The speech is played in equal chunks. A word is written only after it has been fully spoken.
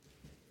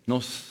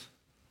Nos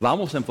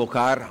vamos a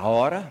enfocar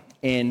ahora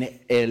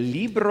en el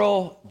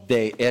libro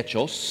de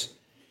Hechos,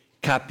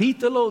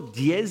 capítulo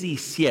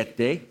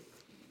 17,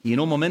 y en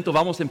un momento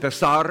vamos a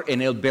empezar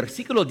en el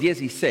versículo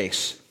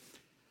 16.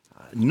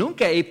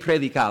 Nunca he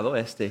predicado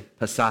este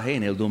pasaje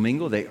en el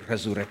domingo de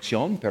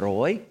resurrección, pero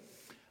hoy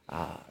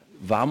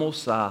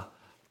vamos a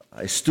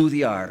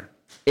estudiar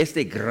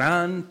este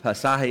gran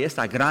pasaje,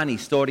 esta gran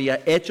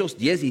historia, Hechos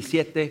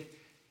 17,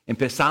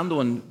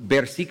 empezando en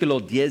versículo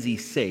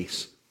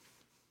 16.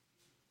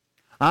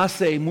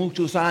 Hace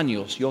muchos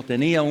años yo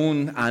tenía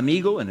un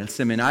amigo en el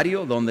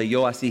seminario donde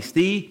yo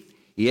asistí,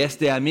 y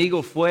este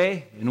amigo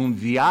fue en un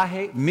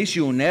viaje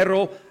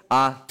misionero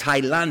a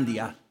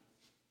Tailandia.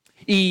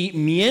 Y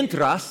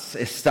mientras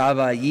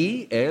estaba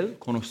allí, él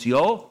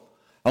conoció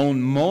a un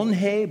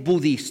monje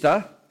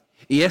budista,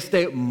 y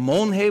este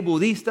monje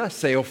budista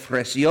se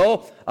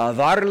ofreció a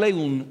darle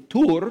un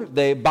tour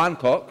de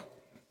Bangkok.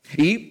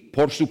 Y,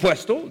 por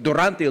supuesto,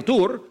 durante el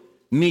tour,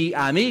 mi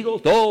amigo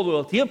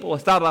todo el tiempo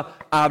estaba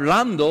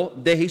hablando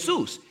de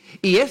Jesús.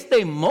 Y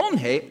este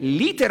monje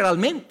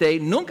literalmente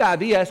nunca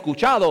había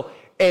escuchado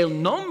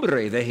el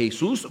nombre de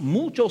Jesús,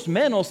 mucho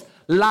menos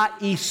la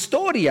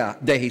historia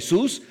de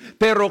Jesús.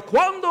 Pero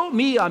cuando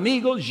mi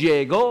amigo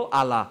llegó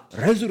a la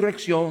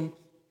resurrección,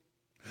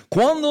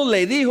 cuando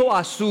le dijo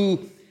a su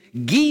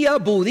guía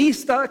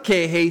budista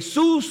que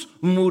Jesús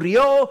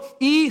murió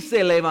y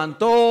se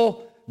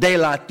levantó de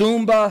la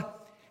tumba,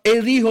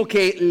 él dijo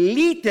que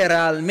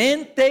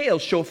literalmente el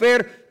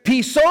chofer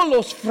pisó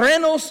los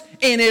frenos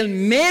en el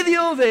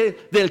medio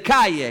del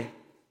calle.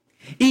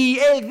 Y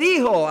él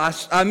dijo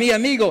a mi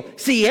amigo,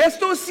 si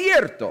esto es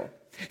cierto,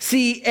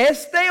 si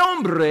este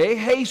hombre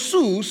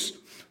Jesús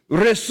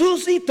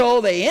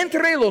resucitó de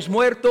entre los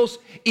muertos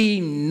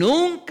y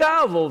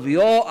nunca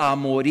volvió a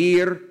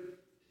morir,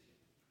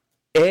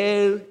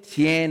 él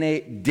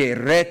tiene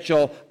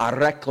derecho a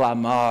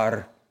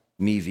reclamar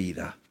mi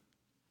vida.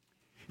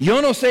 Yo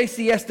no sé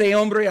si este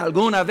hombre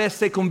alguna vez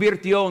se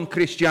convirtió en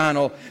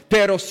cristiano,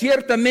 pero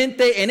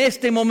ciertamente en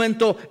este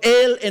momento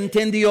él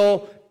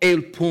entendió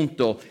el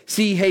punto.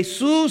 Si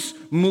Jesús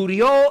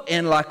murió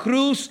en la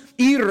cruz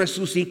y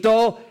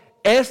resucitó,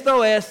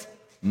 esto es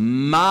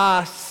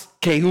más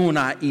que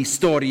una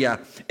historia.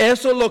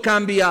 Eso lo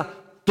cambia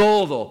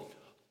todo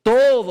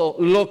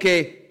lo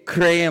que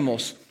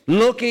creemos,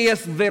 lo que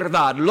es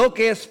verdad, lo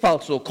que es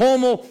falso,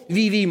 cómo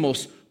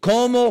vivimos,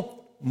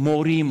 cómo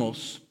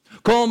morimos.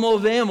 Cómo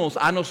vemos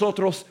a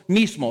nosotros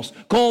mismos,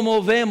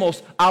 cómo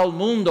vemos al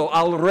mundo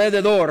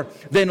alrededor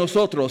de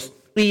nosotros.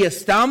 Y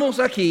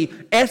estamos aquí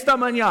esta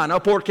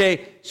mañana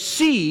porque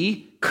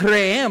sí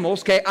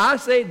creemos que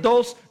hace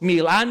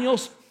 2000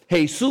 años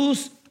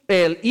Jesús,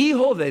 el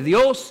Hijo de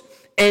Dios,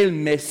 el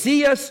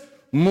Mesías,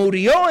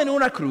 murió en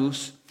una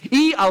cruz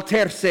y al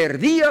tercer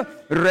día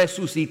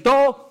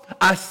resucitó,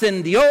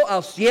 ascendió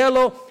al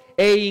cielo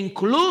e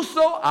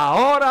incluso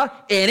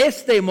ahora en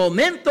este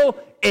momento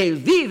Él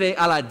vive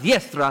a la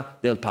diestra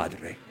del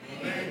Padre.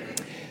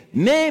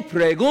 Me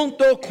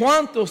pregunto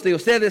cuántos de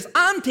ustedes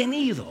han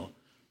tenido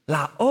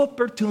la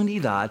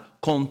oportunidad de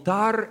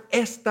contar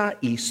esta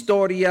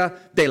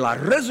historia de la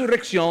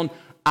resurrección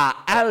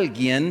a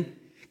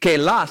alguien que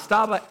la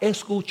estaba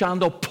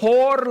escuchando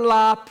por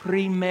la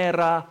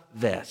primera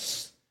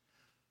vez.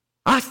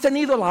 ¿Has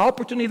tenido la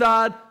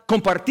oportunidad de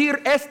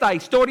compartir esta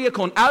historia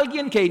con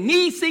alguien que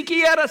ni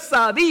siquiera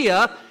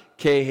sabía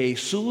que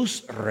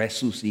Jesús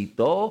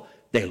resucitó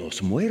de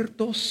los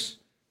muertos?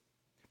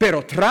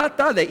 Pero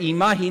trata de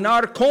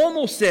imaginar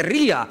cómo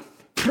sería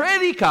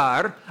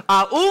predicar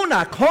a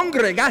una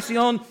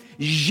congregación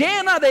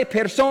llena de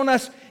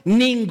personas,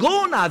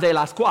 ninguna de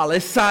las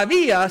cuales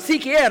sabía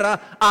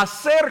siquiera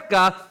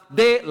acerca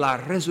de la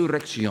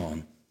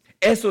resurrección.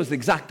 Eso es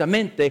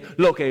exactamente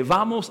lo que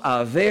vamos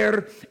a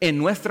ver en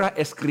nuestra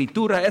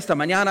escritura esta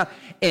mañana.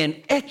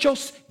 En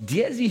Hechos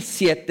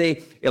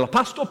 17, el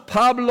apóstol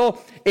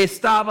Pablo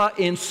estaba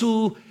en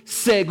su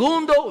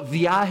segundo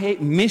viaje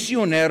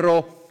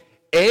misionero.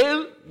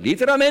 Él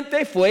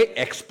literalmente fue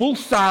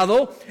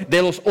expulsado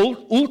de los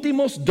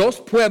últimos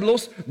 2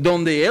 pueblos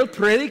donde él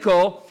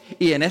predicó.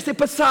 Y en este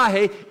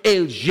pasaje,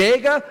 él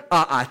llega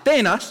a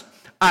Atenas.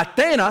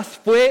 Atenas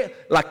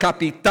fue la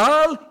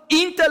capital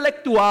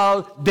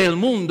intelectual del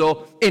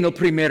mundo en el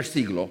primer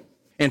siglo.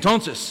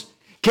 Entonces,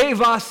 ¿qué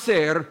va a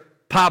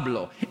hacer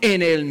Pablo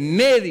en el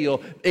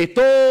medio de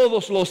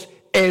todos los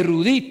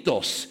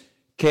eruditos?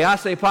 ¿Qué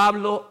hace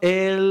Pablo?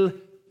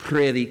 Él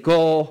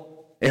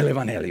predicó el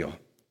Evangelio.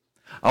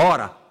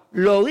 Ahora,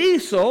 lo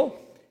hizo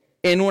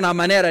en una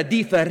manera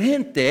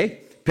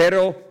diferente,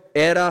 pero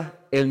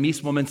era el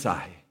mismo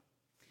mensaje.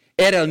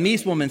 Era el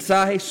mismo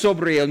mensaje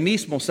sobre el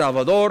mismo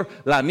Salvador,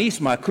 la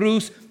misma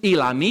cruz y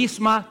la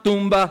misma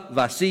tumba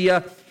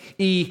vacía.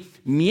 Y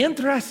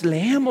mientras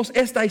leemos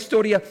esta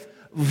historia,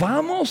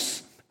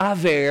 vamos a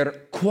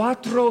ver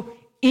 4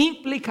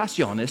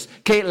 implicaciones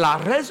que la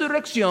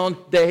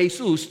resurrección de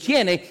Jesús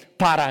tiene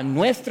para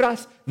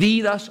nuestras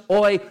vidas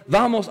hoy.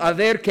 Vamos a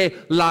ver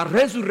que la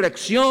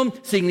resurrección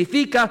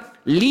significa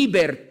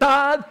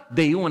libertad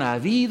de una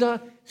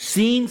vida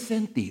sin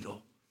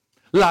sentido.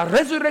 La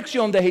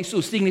resurrección de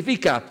Jesús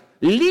significa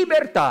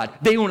libertad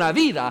de una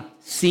vida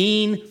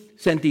sin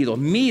sentido.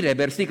 Mire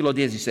versículo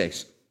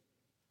 16.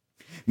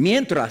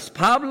 Mientras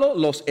Pablo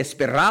los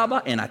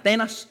esperaba en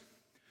Atenas,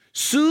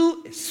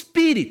 su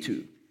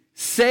espíritu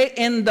se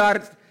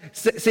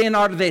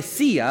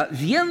enardecía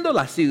viendo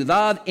la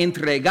ciudad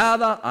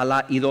entregada a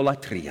la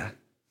idolatría.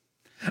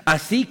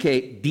 Así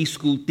que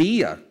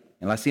discutía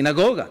en la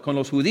sinagoga con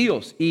los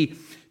judíos y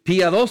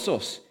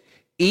piadosos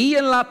y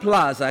en la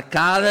plaza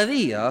cada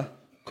día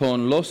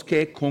con los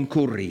que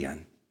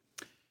concurrían.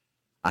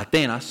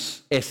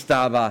 Atenas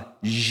estaba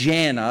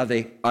llena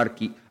de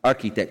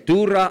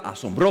arquitectura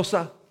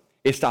asombrosa,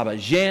 estaba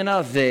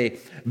llena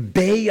de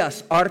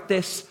bellas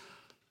artes.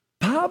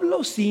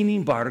 Pablo, sin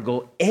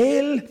embargo,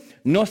 él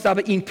no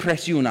estaba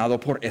impresionado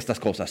por estas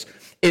cosas.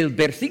 El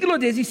versículo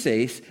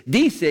 16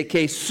 dice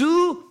que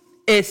su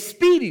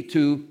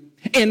espíritu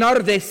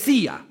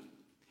enardecía.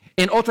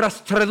 En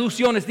otras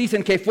traducciones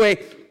dicen que fue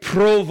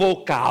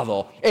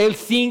provocado. Él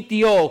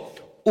sintió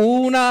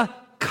una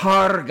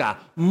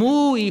carga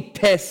muy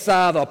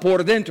pesada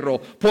por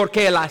dentro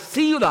porque la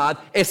ciudad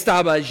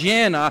estaba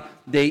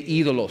llena de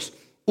ídolos.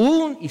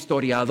 Un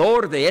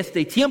historiador de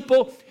este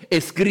tiempo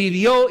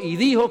escribió y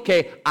dijo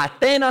que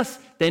Atenas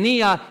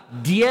tenía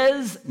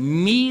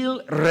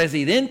 10,000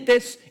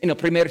 residentes en el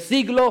primer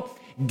siglo,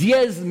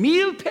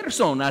 10,000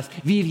 personas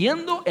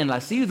viviendo en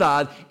la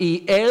ciudad,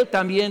 y él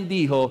también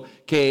dijo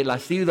que la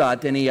ciudad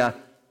tenía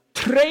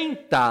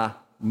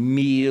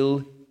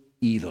 30,000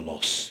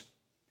 ídolos.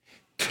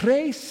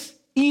 3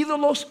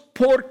 ídolos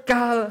por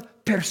cada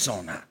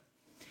persona.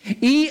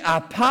 Y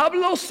a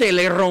Pablo se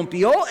le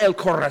rompió el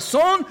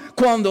corazón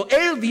cuando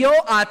él vio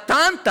a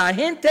tanta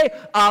gente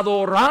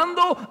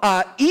adorando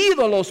a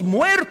ídolos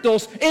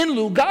muertos en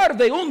lugar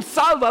de un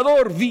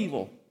Salvador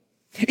vivo.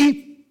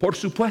 Y por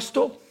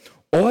supuesto,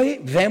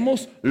 hoy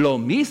vemos lo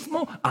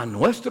mismo a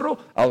nuestro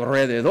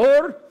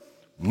alrededor.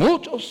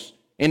 Muchos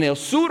en el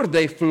sur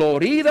de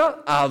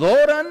Florida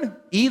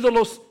adoran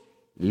ídolos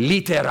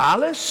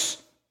literales.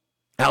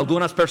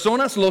 Algunas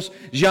personas los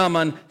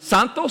llaman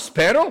santos,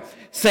 pero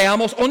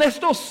seamos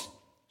honestos,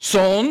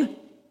 son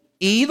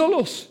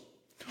ídolos.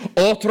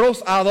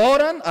 Otros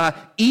adoran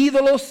a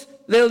ídolos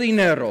del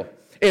dinero,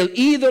 el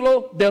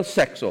ídolo del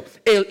sexo,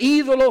 el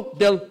ídolo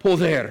del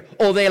poder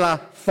o de la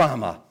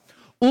fama.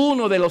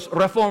 Uno de los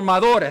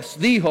reformadores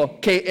dijo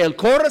que el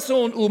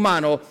corazón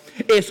humano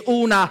es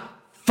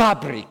una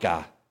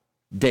fábrica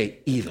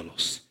de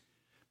ídolos.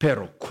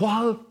 Pero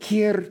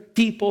cualquier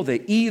tipo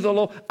de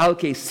ídolo al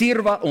que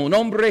sirva un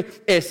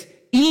hombre es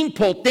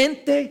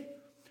impotente,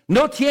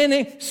 no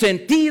tiene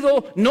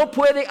sentido, no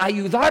puede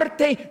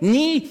ayudarte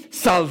ni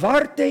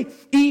salvarte.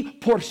 Y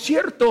por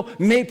cierto,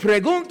 me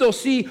pregunto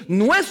si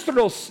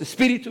nuestros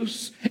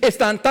espíritus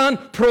están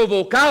tan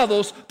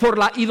provocados por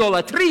la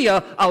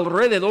idolatría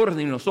alrededor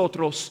de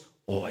nosotros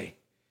hoy.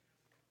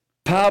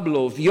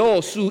 Pablo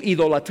vio su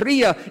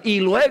idolatría y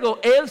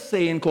luego él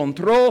se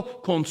encontró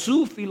con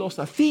su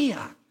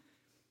filosofía.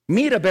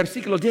 Mira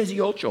versículo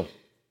 18.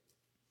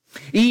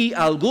 Y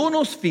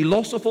algunos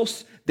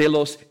filósofos de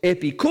los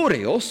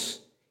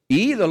epicúreos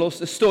y de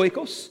los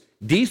estoicos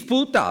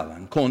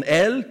disputaban con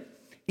él,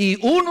 y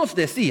unos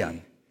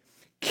decían: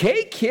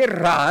 ¿qué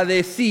querrá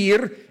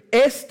decir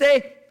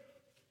este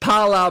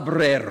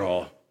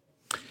palabrero?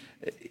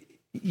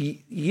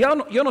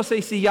 Yo no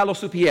sé si ya lo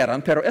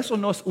supieran, pero eso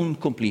no es un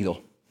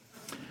cumplido.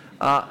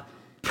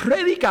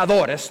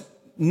 Predicadores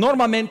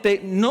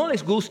normalmente no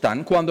les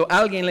gustan cuando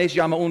alguien les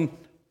llama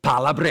un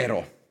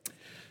palabrero.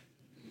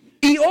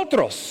 Y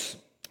otros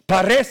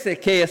parece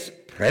que es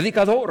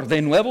predicador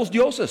de nuevos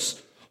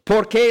dioses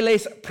porque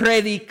les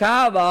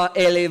predicaba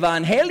el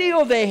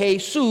evangelio de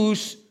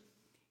Jesús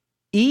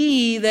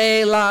y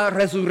de la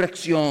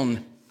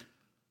resurrección.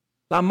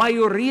 La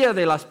mayoría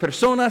de las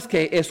personas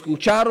que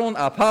escucharon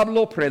a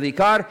Pablo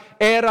predicar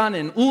eran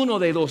en uno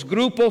de los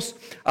grupos.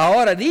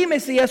 Ahora dime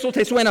si eso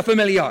te suena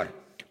familiar.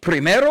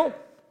 Primero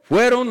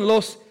fueron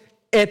los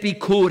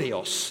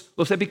epicúreos.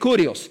 Los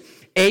epicúreos.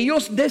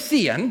 Ellos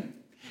decían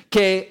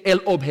que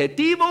el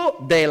objetivo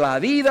de la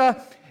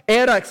vida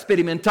era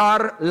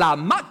experimentar la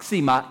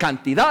máxima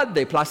cantidad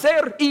de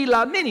placer y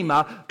la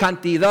mínima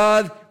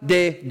cantidad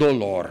de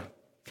dolor.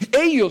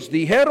 Ellos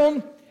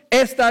dijeron: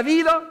 esta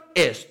vida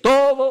es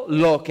todo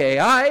lo que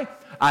hay,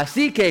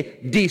 así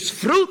que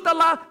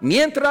disfrútala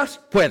mientras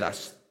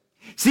puedas.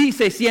 Si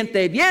se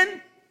siente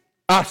bien,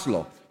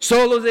 hazlo.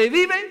 Solo se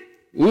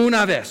vive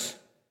una vez.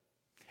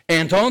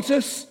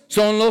 Entonces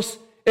son los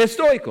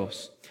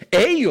estoicos.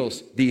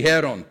 Ellos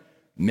dijeron: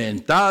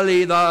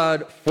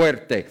 mentalidad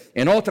fuerte.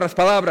 En otras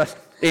palabras,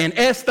 en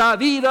esta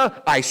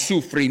vida hay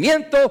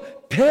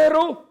sufrimiento,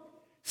 pero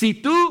si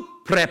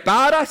tú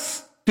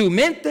preparas tu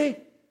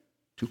mente,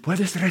 tú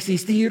puedes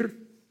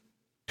resistir,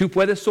 tú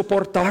puedes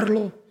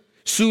soportarlo.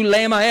 Su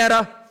lema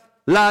era: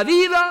 la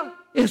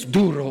vida es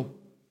duro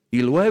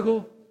y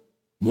luego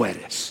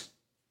mueres.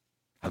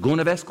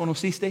 ¿Alguna vez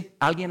conociste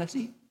a alguien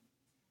así?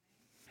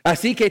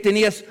 Así que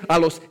tenías a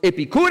los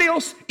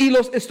epicúreos y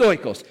los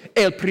estoicos.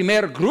 El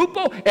primer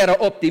grupo era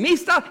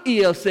optimista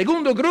y el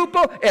segundo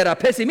grupo era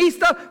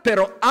pesimista,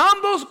 pero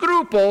ambos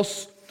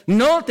grupos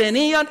no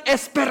tenían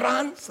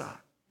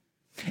esperanza.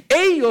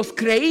 Ellos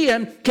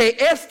creían que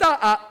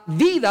esta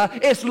vida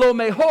es lo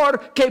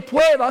mejor que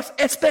puedas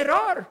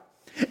esperar.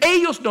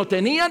 Ellos no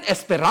tenían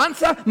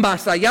esperanza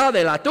más allá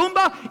de la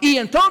tumba. Y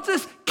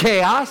entonces,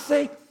 ¿qué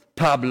hace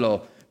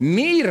Pablo?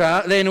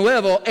 Mira de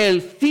nuevo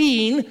el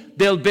fin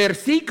del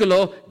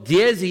versículo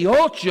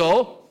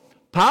 18.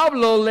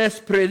 Pablo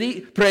les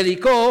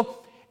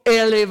predicó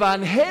el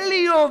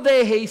evangelio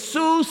de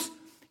Jesús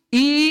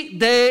y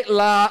de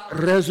la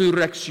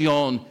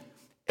resurrección.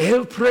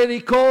 Él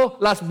predicó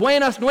las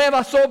buenas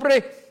nuevas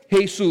sobre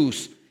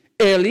Jesús,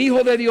 el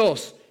Hijo de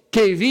Dios,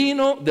 que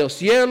vino del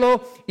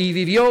cielo y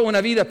vivió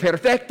una vida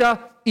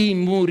perfecta y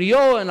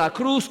murió en la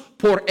cruz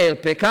por el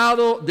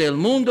pecado del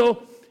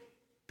mundo.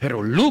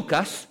 Pero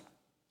Lucas,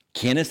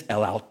 quien es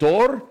el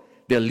autor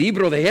del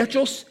libro de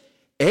Hechos,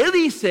 él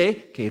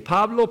dice que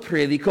Pablo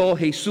predicó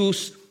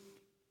Jesús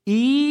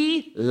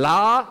y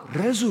la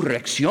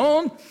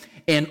resurrección.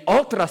 En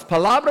otras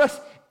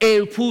palabras,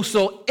 él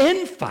puso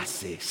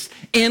énfasis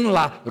en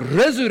la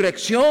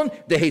resurrección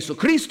de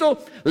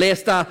Jesucristo. Le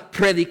está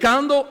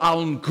predicando a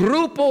un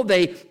grupo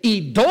de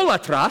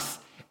idólatras.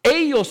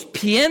 Ellos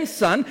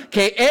piensan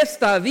que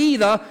esta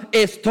vida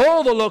es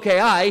todo lo que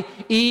hay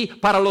y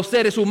para los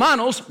seres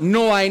humanos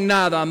no hay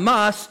nada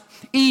más.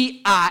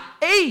 Y a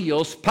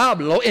ellos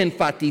Pablo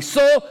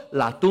enfatizó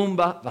la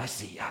tumba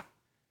vacía.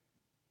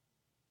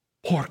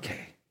 ¿Por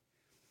qué?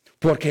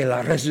 Porque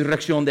la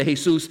resurrección de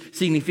Jesús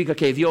significa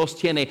que Dios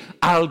tiene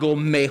algo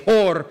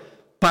mejor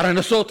para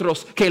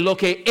nosotros que lo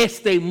que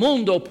este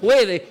mundo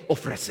puede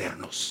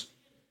ofrecernos.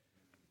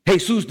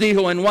 Jesús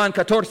dijo en Juan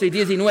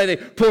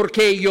 14:19,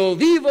 porque yo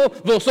vivo,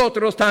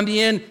 vosotros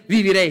también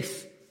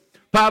viviréis.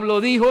 Pablo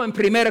dijo en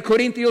 1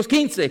 Corintios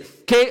 15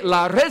 que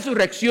la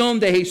resurrección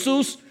de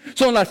Jesús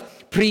son las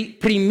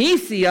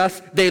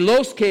primicias de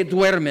los que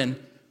duermen.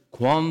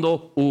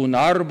 Cuando un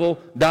árbol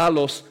da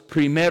los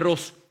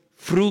primeros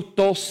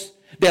frutos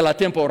de la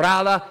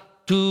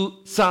temporada,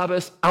 tú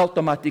sabes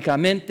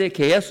automáticamente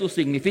que eso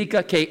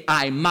significa que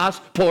hay más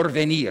por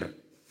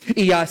venir.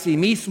 Y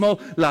asimismo,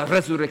 la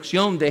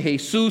resurrección de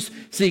Jesús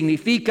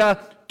significa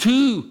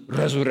tu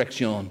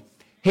resurrección.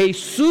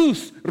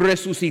 Jesús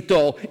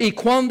resucitó y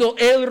cuando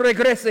Él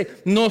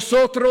regrese,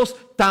 nosotros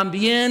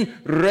también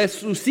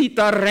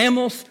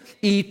resucitaremos.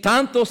 Y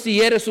tanto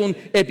si eres un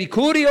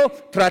epicúreo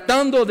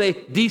tratando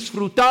de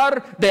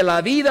disfrutar de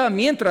la vida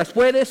mientras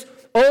puedes,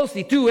 o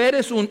si tú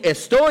eres un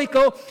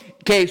estoico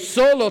que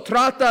solo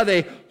trata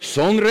de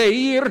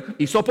sonreír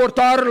y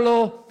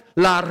soportarlo,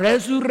 la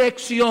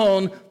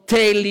resurrección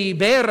te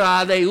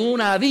libera de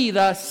una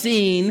vida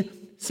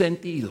sin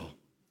sentido.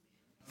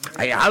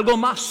 Hay algo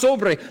más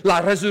sobre la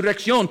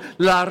resurrección.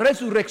 La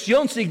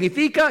resurrección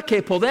significa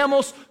que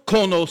podemos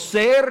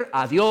conocer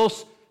a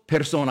Dios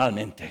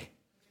personalmente.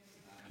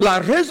 La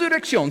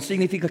resurrección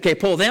significa que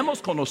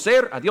podemos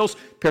conocer a Dios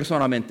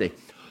personalmente.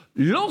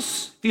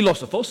 Los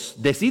filósofos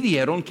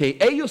decidieron que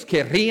ellos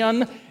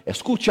querían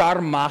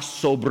escuchar más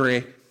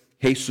sobre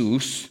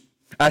Jesús.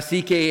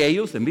 Así que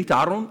ellos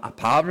invitaron a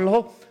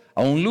Pablo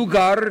a un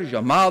lugar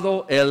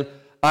llamado el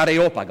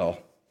Areópago.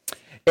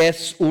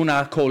 Es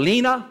una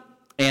colina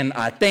en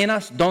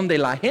Atenas donde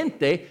la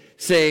gente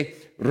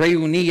se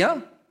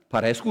reunía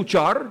para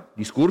escuchar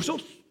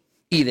discursos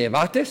y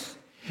debates.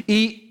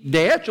 Y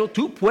de hecho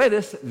tú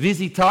puedes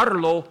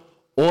visitarlo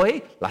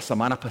hoy. La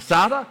semana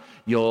pasada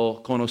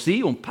yo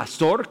conocí un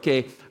pastor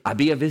que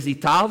había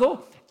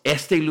visitado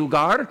este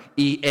lugar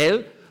y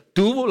él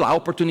tuvo la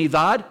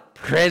oportunidad de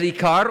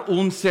predicar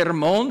un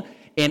sermón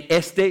en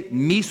este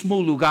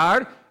mismo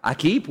lugar.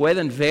 Aquí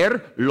pueden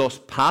ver los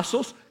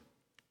pasos,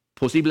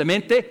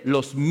 posiblemente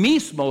los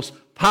mismos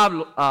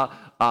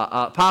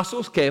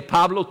pasos que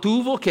Pablo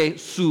tuvo que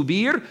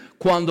subir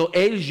cuando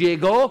él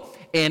llegó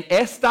en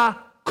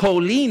esta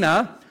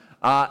colina.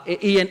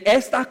 Y en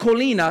esta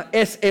colina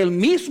es el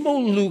mismo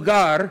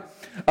lugar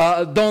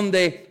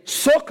donde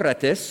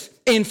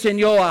Sócrates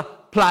enseñó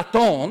a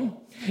Platón.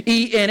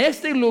 Y en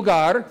este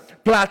lugar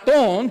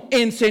Platón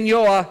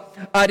enseñó a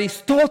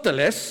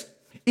Aristóteles.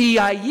 Y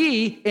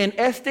allí, en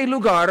este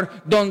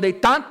lugar donde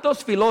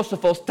tantos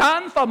filósofos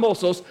tan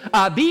famosos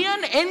habían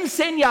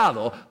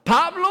enseñado,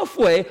 Pablo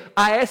fue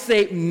a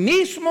ese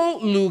mismo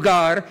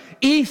lugar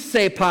y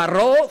se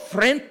paró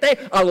frente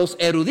a los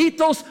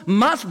eruditos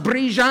más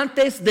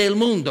brillantes del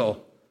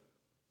mundo.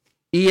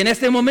 Y en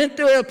este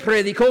momento él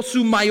predicó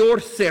su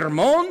mayor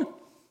sermón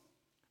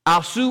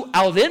a su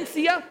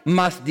audiencia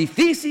más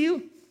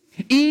difícil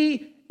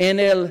y en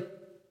el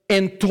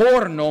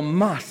entorno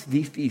más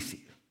difícil.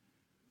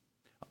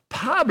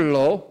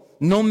 Pablo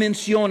no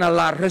menciona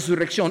la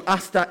resurrección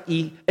hasta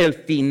el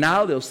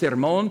final del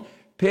sermón,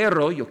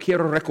 pero yo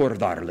quiero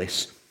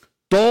recordarles,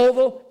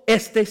 todo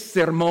este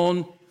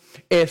sermón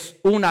es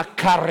una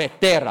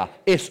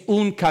carretera, es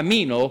un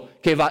camino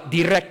que va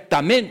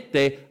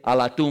directamente a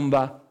la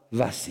tumba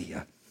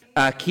vacía.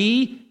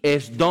 aquí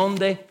es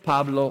donde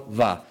Pablo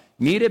va.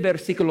 Mire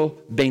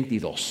versículo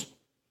 22.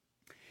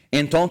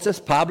 Entonces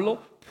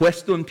Pablo,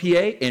 puesto en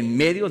pie en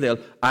medio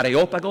del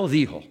Areópago,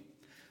 dijo: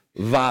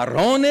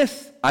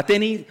 varones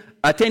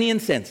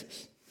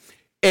atenienses,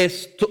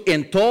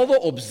 en todo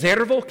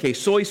observo que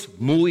sois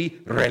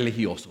muy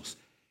religiosos.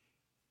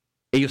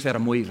 Ellos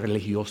eran muy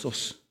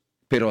religiosos,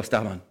 pero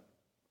estaban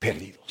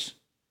perdidos.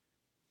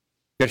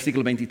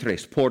 Versículo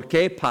 23.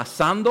 Porque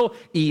pasando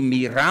y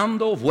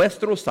mirando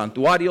vuestros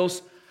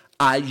santuarios,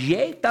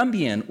 hallé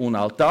también un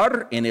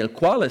altar en el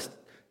cual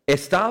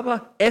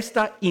estaba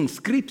esta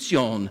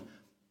inscripción: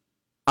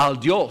 al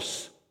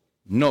Dios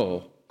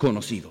no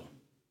conocido.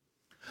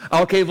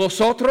 Al que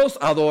vosotros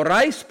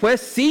adoráis, pues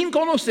sin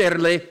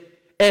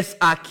conocerle, es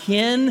a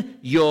quien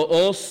yo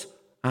os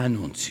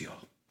anuncio.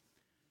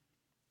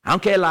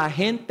 Aunque la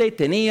gente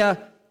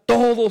tenía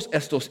todos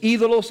estos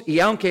ídolos y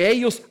aunque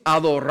ellos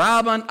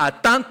adoraban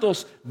a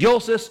tantos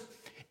dioses,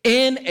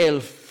 en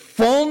el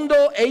fondo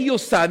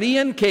ellos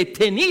sabían que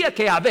tenía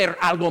que haber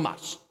algo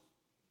más.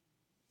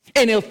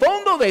 En el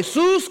fondo de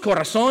sus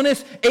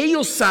corazones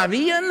ellos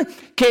sabían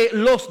que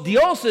los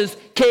dioses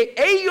que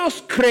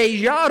ellos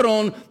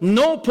creyeron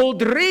no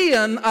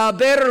podrían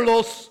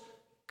haberlos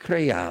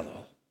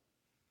creado.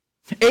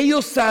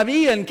 Ellos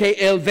sabían que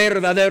el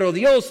verdadero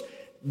Dios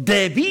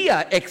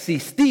debía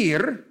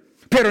existir,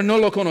 pero no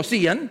lo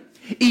conocían,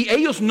 y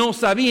ellos no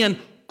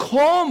sabían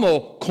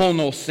cómo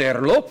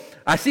conocerlo.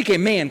 Así que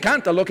me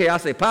encanta lo que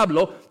hace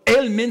Pablo.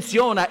 Él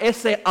menciona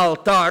ese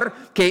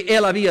altar que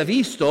él había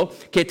visto,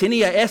 que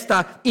tenía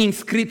esta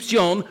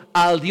inscripción: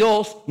 al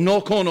Dios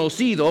no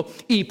conocido.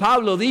 Y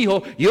Pablo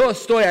dijo: yo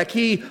estoy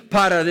aquí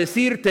para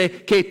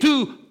decirte que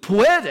tú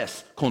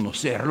puedes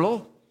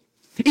conocerlo.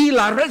 Y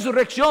la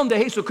resurrección de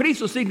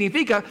Jesucristo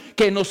significa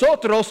que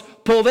nosotros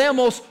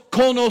podemos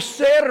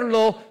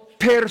conocerlo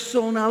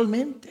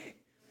personalmente.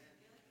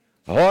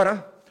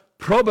 Ahora,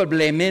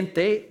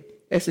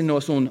 probablemente ese no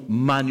es un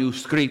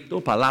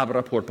manuscrito,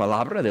 palabra por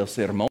palabra, del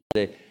sermón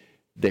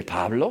de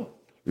Pablo.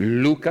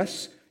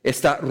 Lucas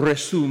está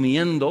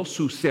resumiendo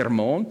su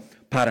sermón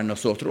para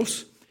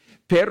nosotros.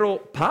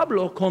 Pero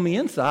Pablo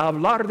comienza a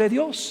hablar de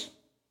Dios.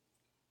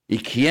 ¿Y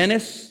quién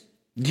es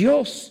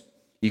Dios?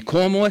 ¿Y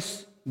cómo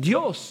es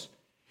Dios?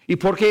 ¿Y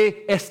por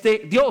qué este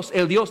Dios,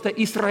 el Dios de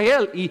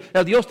Israel y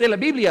el Dios de la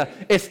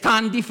Biblia, es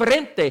tan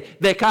diferente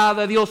de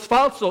cada Dios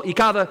falso y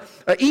cada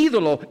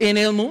ídolo en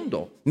el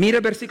mundo? Mira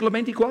versículo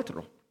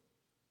 24.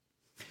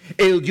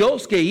 El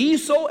Dios que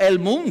hizo el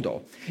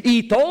mundo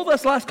y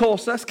todas las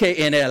cosas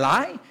que en él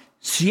hay,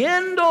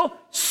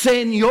 siendo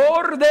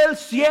Señor del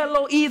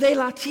cielo y de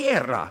la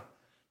tierra,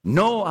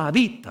 no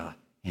habita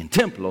en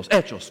templos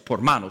hechos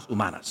por manos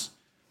humanas.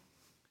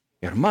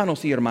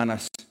 Hermanos y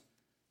hermanas,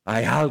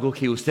 hay algo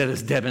que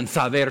ustedes deben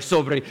saber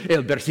sobre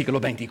el versículo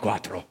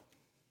 24.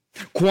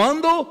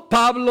 Cuando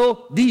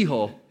Pablo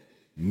dijo: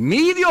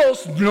 mi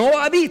Dios no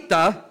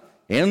habita,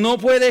 él no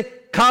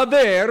puede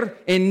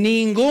caber en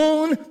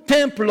ningún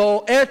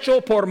templo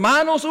hecho por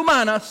manos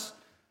humanas.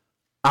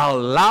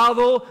 Al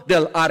lado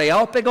del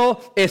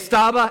Areópago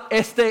estaba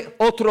este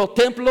otro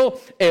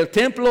templo, el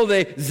templo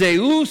de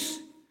Zeus.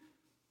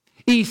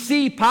 Y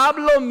si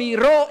Pablo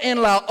miró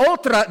en la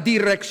otra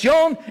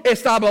dirección,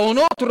 estaba un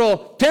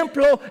otro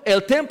templo,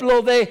 el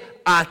templo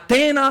de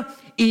Atena.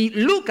 Y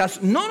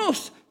Lucas no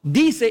nos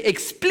dice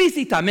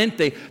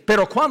explícitamente,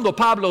 pero cuando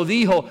Pablo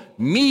dijo: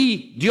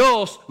 mi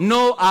Dios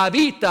no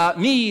habita,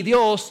 mi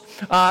Dios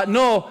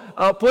no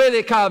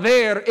puede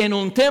caber en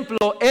un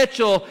templo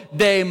hecho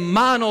de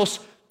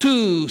manos,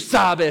 tú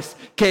sabes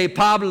que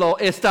Pablo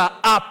está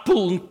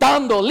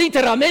apuntando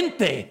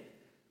literalmente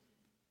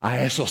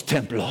a esos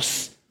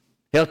templos.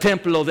 El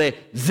templo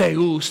de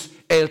Zeus,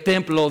 el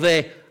templo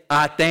de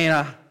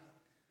Atena.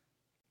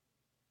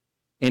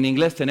 En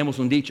inglés tenemos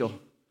un dicho,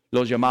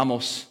 los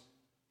llamamos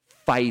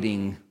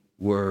fighting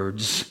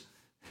words.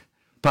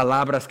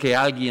 Palabras que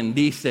alguien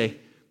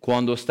dice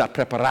cuando está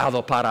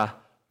preparado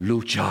para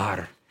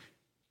luchar.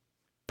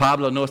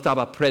 Pablo no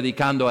estaba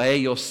predicando a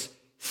ellos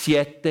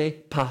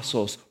 7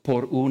 pasos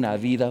por una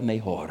vida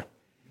mejor.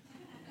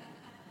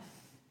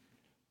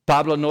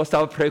 Pablo no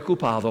estaba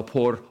preocupado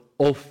por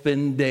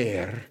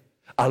ofender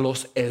a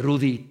los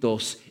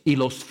eruditos y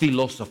los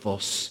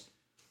filósofos.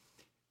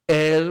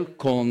 Él,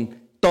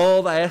 con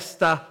toda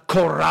esta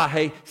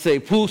coraje,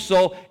 se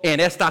puso en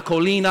esta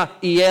colina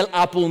y él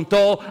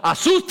apuntó a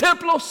sus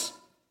templos.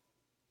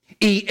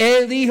 Y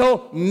él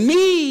dijo: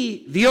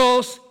 mi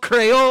Dios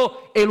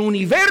creó el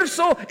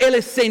universo, él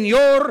es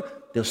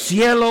Señor del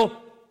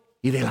cielo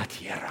y de la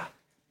tierra.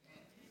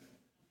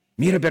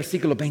 Mira el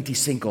versículo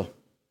 25.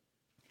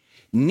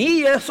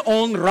 Ni es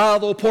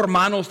honrado por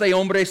manos de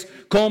hombres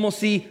como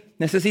si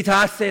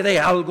necesitase de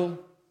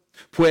algo,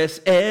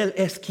 pues Él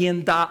es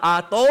quien da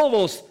a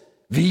todos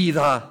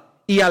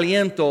vida y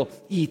aliento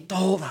y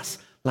todas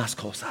las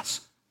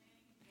cosas.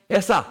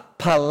 Esa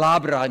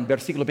palabra en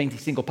versículo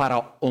 25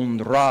 para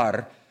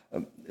honrar,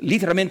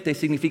 literalmente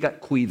significa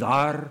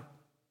cuidar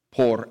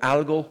por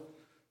algo.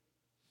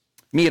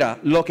 Mira,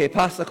 lo que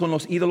pasa con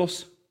los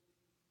ídolos,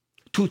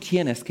 tú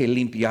tienes que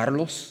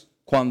limpiarlos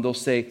cuando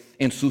se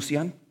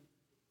ensucian.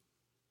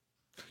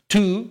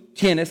 Tú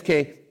tienes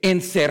que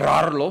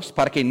encerrarlos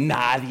para que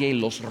nadie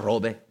los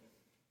robe.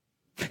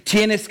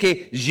 Tienes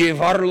que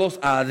llevarlos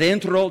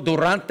adentro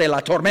durante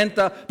la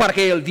tormenta para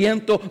que el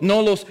viento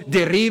no los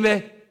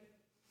derribe.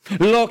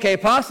 Lo que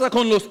pasa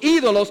con los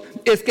ídolos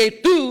es que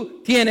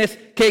tú tienes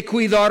que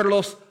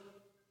cuidarlos.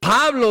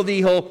 Pablo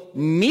dijo,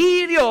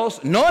 mi Dios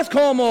no es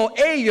como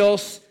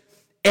ellos.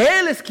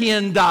 Él es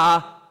quien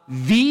da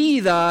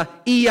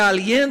vida y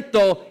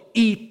aliento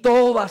y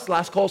todas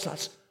las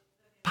cosas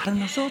para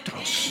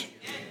nosotros.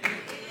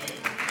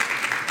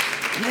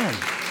 Bien.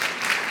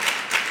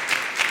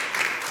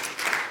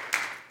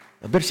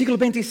 El versículo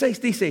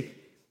 26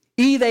 dice,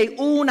 y de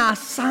una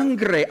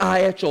sangre ha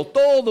hecho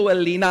todo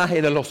el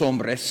linaje de los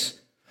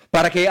hombres,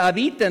 para que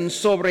habiten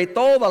sobre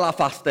toda la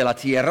faz de la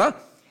tierra,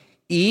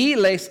 y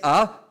les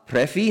ha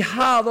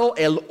prefijado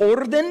el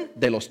orden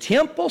de los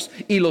tiempos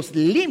y los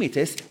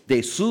límites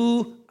de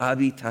su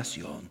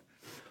habitación.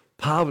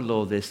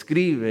 Pablo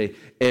describe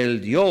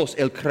el Dios,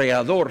 el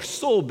creador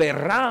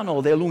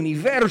soberano del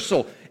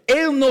universo.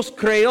 Él nos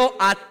creó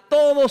a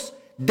todos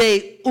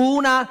de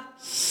una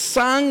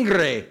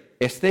sangre,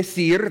 es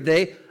decir,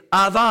 de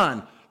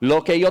Adán.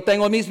 Lo que yo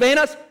tengo en mis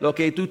venas, lo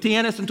que tú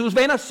tienes en tus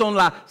venas son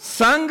la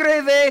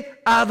sangre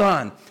de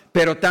Adán.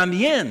 Pero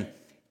también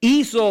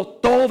hizo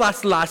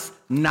todas las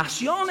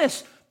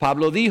naciones.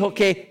 Pablo dijo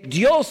que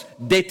Dios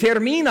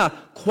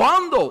determina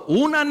cuándo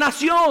una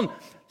nación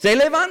se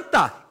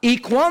levanta y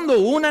cuándo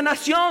una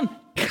nación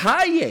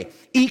cae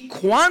y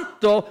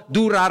cuánto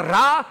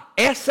durará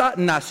esa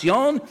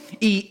nación.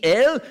 Y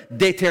Él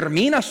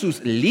determina sus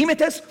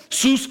límites,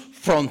 sus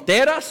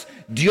fronteras.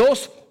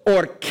 Dios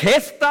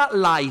orquesta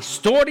la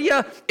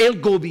historia, Él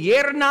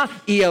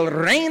gobierna y Él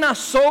reina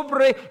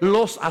sobre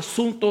los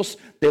asuntos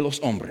de los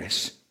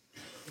hombres.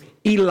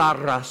 Y la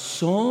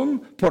razón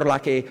por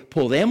la que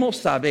podemos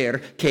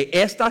saber que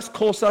estas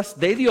cosas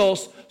de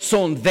Dios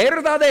son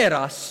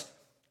verdaderas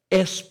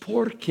es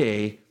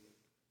porque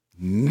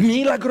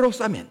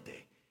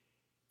milagrosamente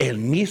el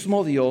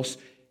mismo Dios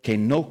que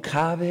no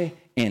cabe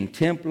en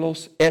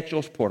templos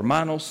hechos por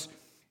manos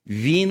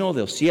vino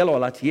del cielo a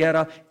la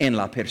tierra en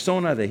la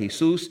persona de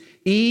Jesús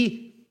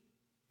y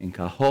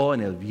encajó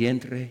en el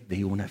vientre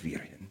de una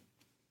virgen.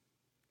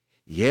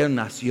 Y Él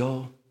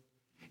nació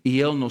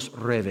y Él nos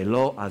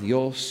reveló a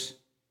Dios.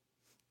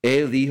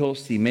 Él dijo,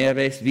 si me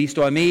habéis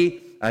visto a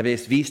mí,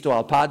 habéis visto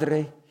al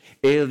Padre.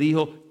 Él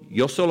dijo,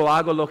 yo solo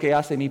hago lo que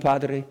hace mi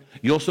Padre.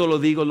 Yo solo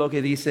digo lo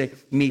que dice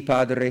mi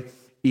Padre.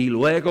 Y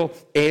luego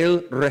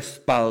Él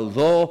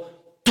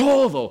respaldó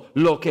todo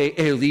lo que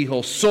Él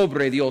dijo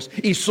sobre Dios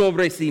y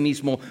sobre sí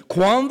mismo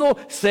cuando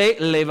se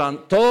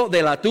levantó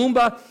de la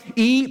tumba.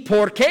 ¿Y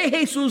por qué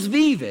Jesús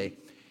vive?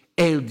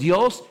 El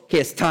Dios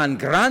que es tan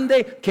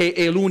grande que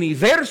el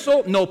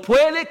universo no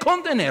puede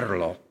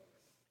contenerlo.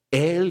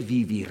 Él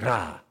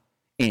vivirá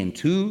en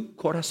tu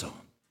corazón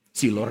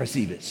si lo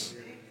recibes.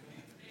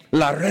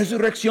 La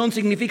resurrección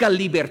significa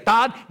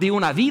libertad de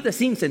una vida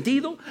sin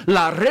sentido.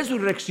 La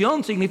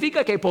resurrección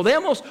significa que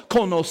podemos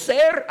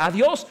conocer a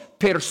Dios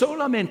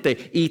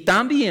personalmente. Y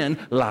también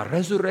la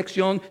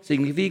resurrección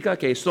significa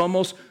que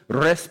somos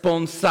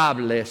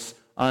responsables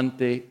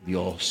ante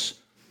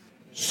Dios.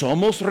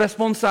 Somos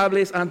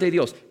responsables ante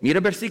Dios. Mira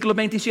el versículo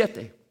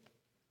 27.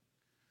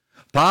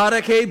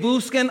 Para que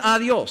busquen a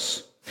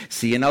Dios,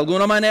 si en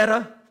alguna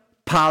manera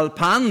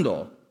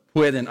palpando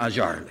pueden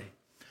hallarle.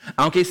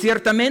 Aunque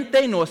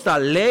ciertamente no está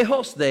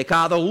lejos de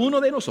cada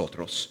uno de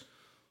nosotros,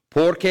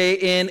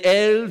 porque en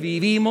Él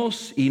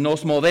vivimos y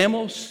nos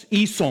movemos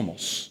y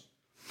somos.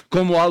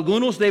 Como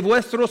algunos de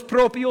vuestros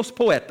propios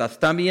poetas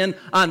también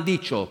han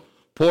dicho,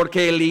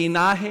 porque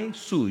linaje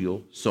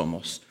suyo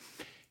somos.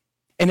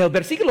 En el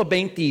versículo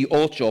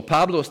 28,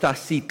 Pablo está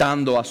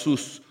citando a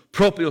sus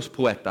propios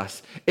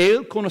poetas.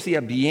 Él conocía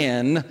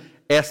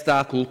bien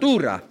esta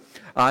cultura.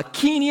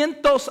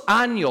 500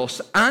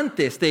 años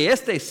antes de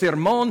este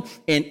sermón,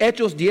 en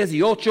Hechos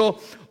 18,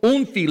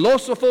 un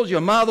filósofo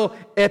llamado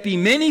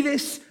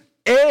Epiménides,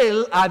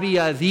 él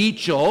había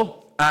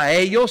dicho a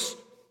ellos,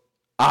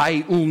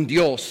 hay un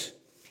Dios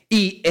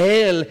y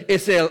Él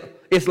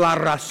es la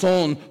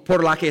razón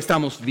por la que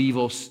estamos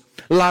vivos.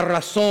 La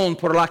razón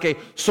por la que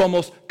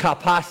somos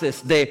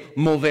capaces de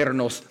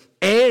movernos.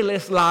 Él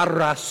es la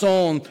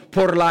razón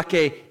por la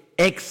que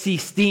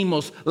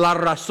existimos, la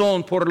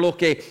razón por lo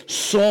que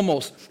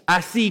somos.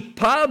 Así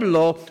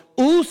Pablo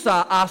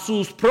usa a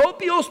sus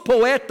propios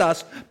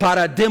poetas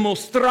para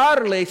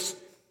demostrarles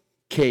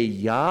que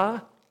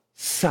ya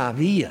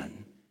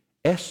sabían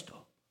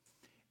esto.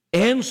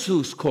 En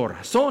sus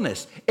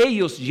corazones,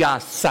 ellos ya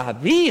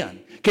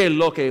sabían que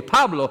lo que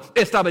Pablo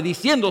estaba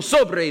diciendo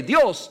sobre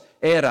Dios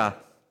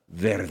era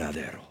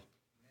verdadero.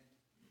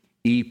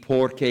 Y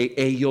porque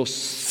ellos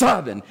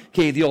saben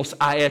que Dios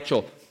ha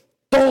hecho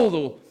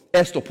todo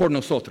esto por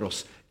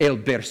nosotros, el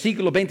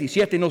versículo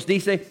 27 nos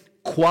dice,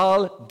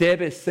 ¿cuál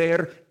debe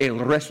ser el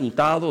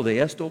resultado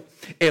de esto?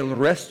 El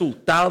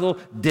resultado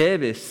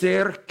debe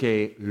ser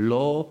que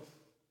lo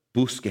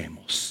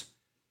busquemos.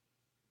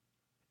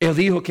 Él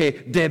dijo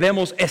que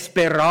debemos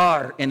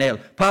esperar en Él.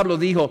 Pablo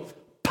dijo,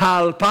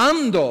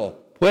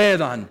 palpando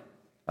puedan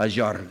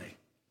hallarle.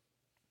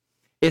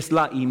 Es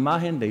la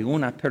imagen de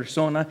una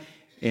persona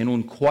en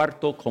un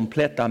cuarto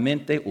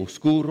completamente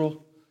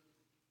oscuro.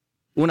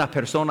 Una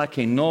persona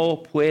que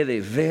no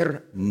puede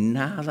ver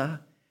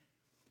nada.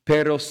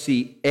 Pero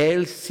si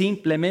Él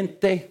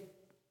simplemente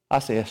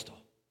hace esto,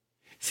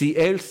 si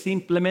Él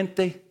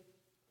simplemente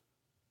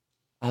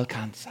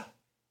alcanza,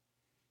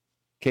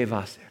 ¿qué va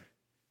a hacer?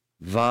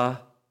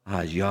 Va a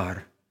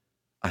hallar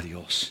a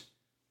Dios.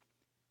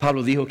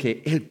 Pablo dijo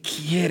que Él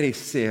quiere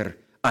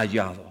ser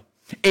hallado.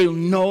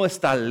 Él no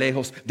está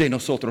lejos de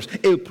nosotros.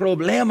 El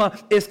problema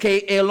es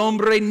que el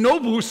hombre no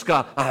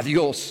busca a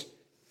Dios.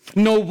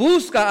 No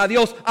busca a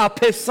Dios a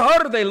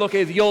pesar de lo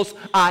que Dios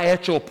ha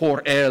hecho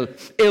por él.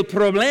 El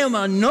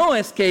problema no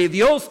es que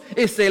Dios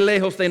esté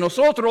lejos de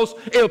nosotros.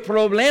 El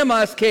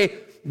problema es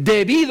que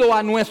debido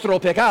a nuestro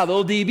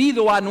pecado,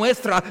 debido a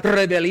nuestra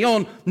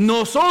rebelión,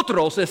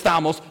 nosotros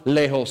estamos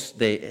lejos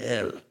de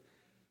Él.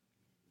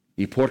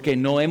 Y porque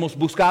no hemos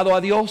buscado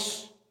a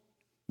Dios,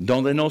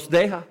 ¿dónde nos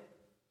deja?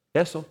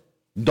 Eso,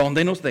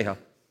 ¿dónde nos deja?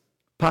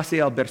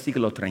 Pase al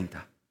versículo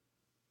 30.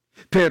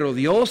 Pero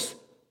Dios,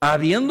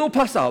 habiendo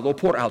pasado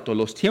por alto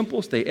los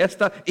tiempos de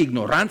esta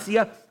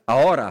ignorancia,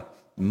 ahora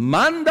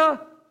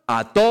manda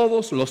a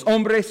todos los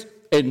hombres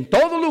en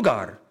todo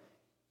lugar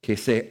que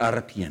se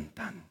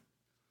arrepientan.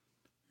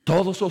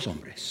 Todos los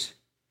hombres,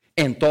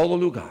 en todo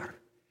lugar.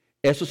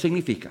 Eso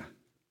significa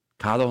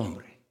cada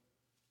hombre,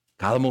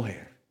 cada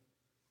mujer,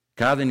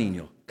 cada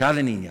niño,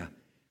 cada niña.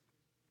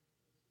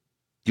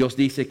 Dios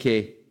dice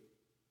que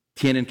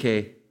tienen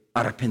que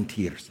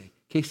arrepentirse.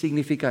 ¿Qué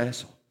significa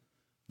eso?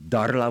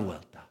 Dar la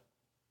vuelta.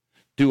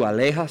 Tú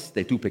alejas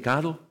de tu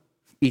pecado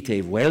y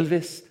te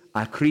vuelves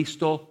a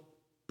Cristo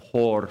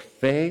por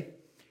fe,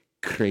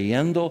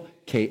 creyendo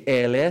que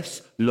Él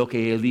es lo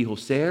que Él dijo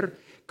ser,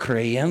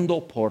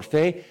 creyendo por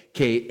fe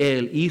que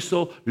Él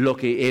hizo lo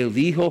que Él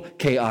dijo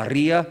que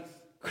haría,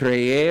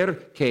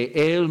 creer que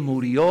Él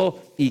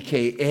murió y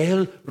que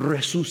Él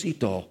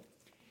resucitó.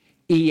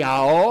 Y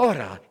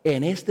ahora,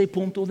 en este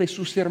punto de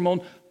su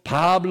sermón,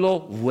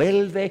 Pablo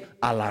vuelve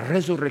a la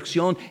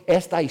resurrección.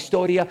 Esta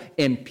historia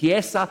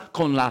empieza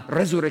con la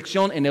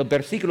resurrección en el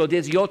versículo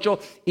 18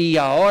 y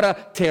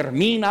ahora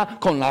termina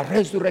con la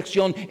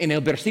resurrección en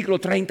el versículo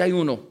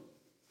 31.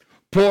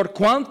 Por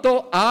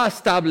cuanto ha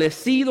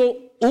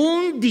establecido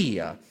un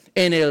día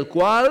en el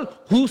cual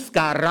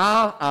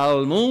juzgará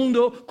al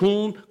mundo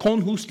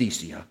con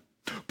justicia,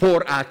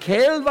 por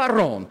aquel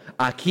varón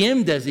a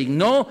quien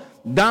designó,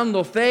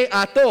 dando fe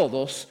a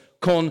todos,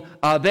 con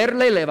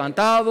haberle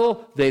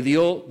levantado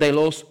de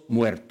los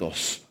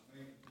muertos.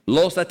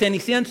 Los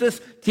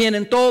atenienses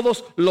tienen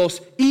todos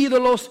los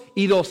ídolos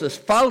y dioses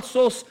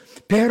falsos,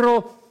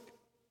 pero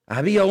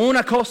había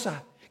una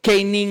cosa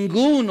que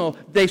ninguno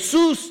de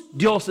sus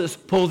dioses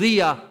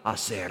podía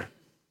hacer.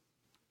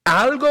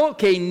 Algo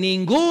que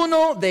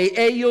ninguno de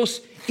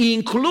ellos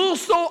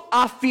incluso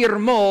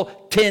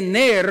afirmó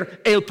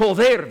tener el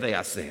poder de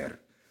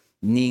hacer.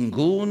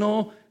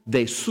 Ninguno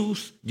de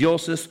sus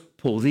dioses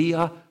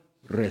podía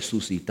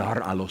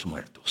resucitar a los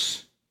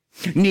muertos.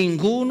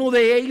 Ninguno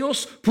de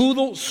ellos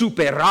pudo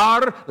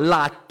superar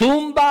la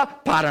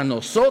tumba para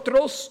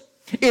nosotros.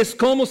 Es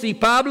como si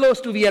Pablo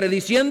estuviera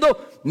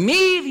diciendo,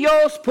 mi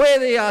Dios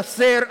puede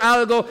hacer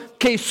algo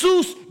que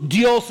sus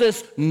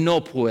dioses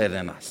no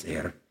pueden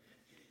hacer.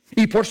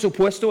 Y por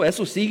supuesto,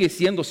 eso sigue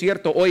siendo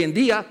cierto hoy en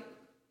día.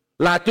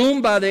 La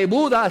tumba de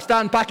Buda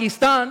está en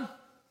Pakistán.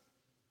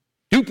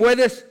 Tú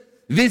puedes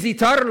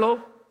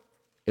visitarlo.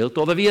 Él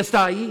todavía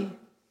está ahí.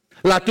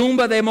 La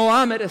tumba de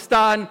Mohammed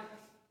está en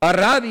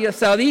Arabia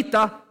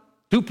Saudita.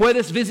 Tú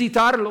puedes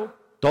visitarlo.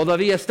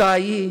 Todavía está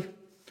ahí.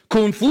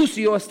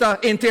 Confucio está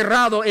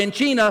enterrado en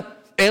China.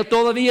 Él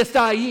todavía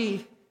está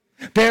ahí.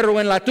 Pero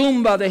en la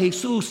tumba de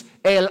Jesús,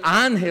 el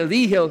ángel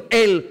dijo,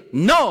 Él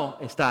no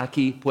está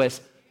aquí,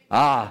 pues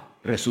ha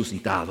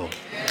resucitado.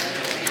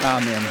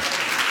 Amén.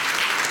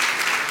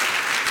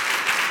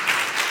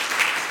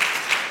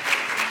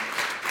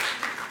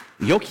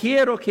 Yo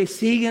quiero que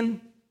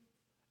sigan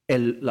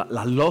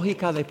la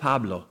lógica de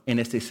Pablo en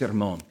este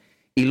sermón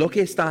y lo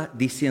que está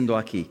diciendo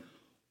aquí.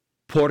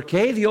 ¿Por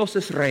qué Dios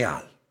es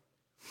real?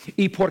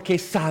 Y porque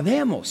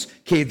sabemos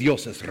que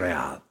Dios es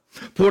real.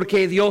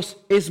 Porque Dios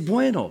es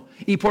bueno.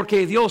 Y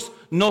porque Dios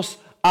nos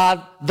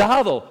ha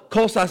dado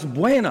cosas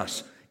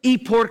buenas. Y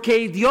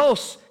porque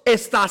Dios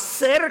está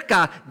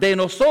cerca de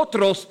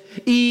nosotros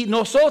y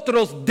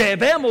nosotros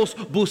debemos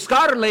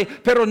buscarle,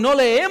 pero no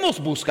le hemos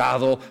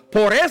buscado.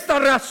 Por esta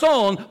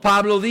razón,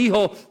 Pablo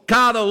dijo,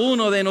 cada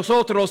uno de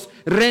nosotros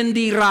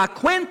rendirá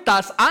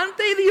cuentas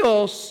ante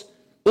Dios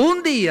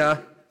un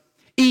día.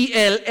 Y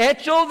el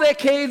hecho de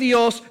que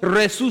Dios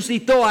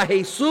resucitó a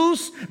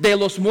Jesús de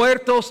los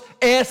muertos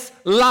es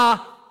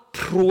la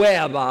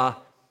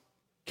prueba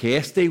que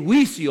este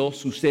juicio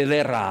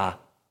sucederá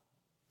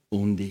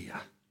un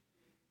día.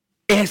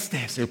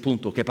 Este es el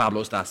punto que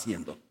Pablo está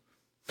haciendo.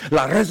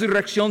 La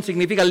resurrección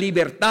significa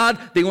libertad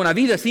de una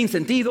vida sin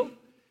sentido.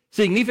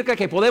 significa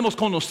que podemos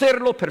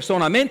conocerlo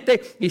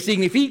personalmente y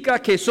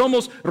significa que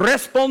somos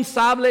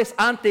responsables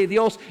ante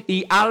Dios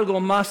y algo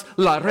más.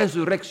 La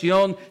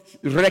resurrección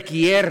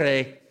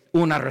requiere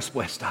una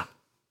respuesta.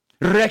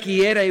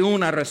 Requiere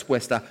una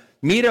respuesta.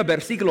 Mira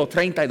versículo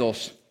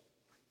 32.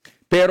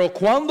 Pero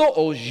cuando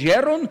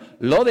oyeron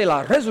lo de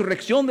la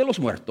resurrección de los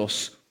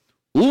muertos,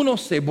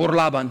 unos se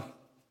burlaban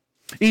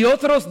y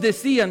otros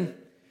decían,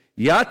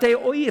 ya te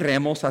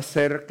oiremos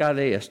acerca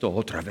de esto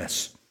otra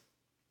vez.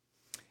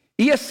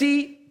 Y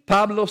así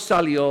Pablo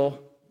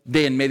salió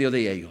de en medio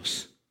de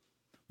ellos.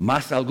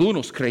 Mas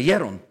algunos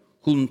creyeron,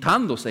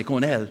 juntándose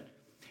con él,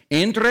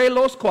 entre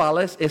los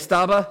cuales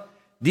estaba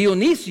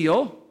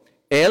Dionisio,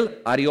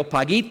 el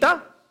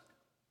Areopagita,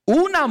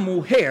 una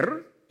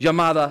mujer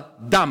llamada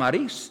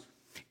Dámaris,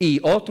 y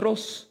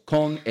otros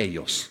con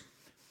ellos.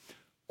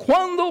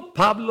 Cuando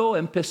Pablo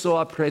empezó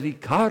a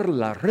predicar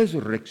la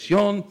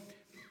resurrección,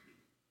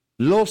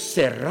 los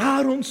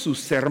cerraron su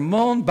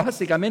sermón.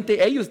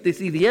 Básicamente ellos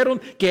decidieron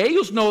que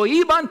ellos no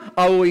iban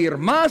a oír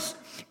más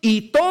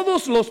y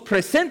todos los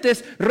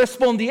presentes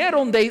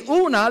respondieron de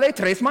una de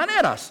tres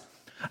maneras.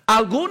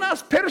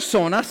 Algunas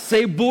personas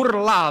se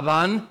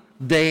burlaban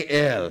de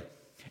él.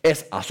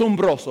 Es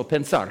asombroso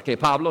pensar que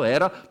Pablo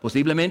era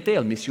posiblemente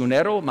el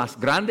misionero más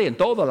grande en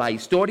toda la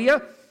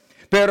historia.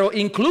 Pero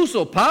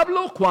incluso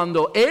Pablo,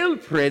 cuando él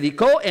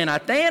predicó en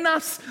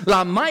Atenas,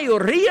 la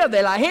mayoría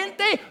de la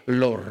gente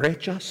lo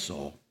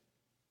rechazó.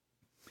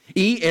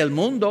 Y el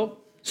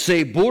mundo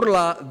se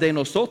burla de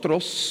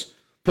nosotros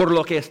por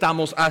lo que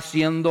estamos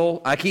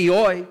haciendo aquí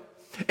hoy.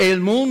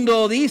 El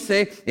mundo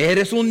dice,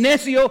 eres un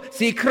necio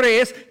si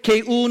crees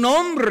que un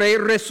hombre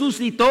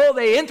resucitó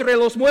de entre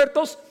los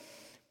muertos.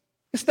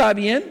 Está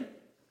bien,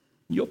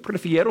 yo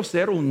prefiero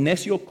ser un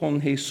necio con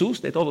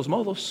Jesús de todos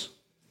modos.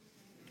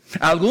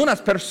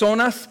 Algunas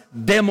personas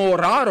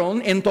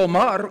demoraron en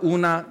tomar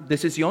una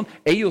decisión.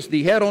 Ellos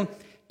dijeron,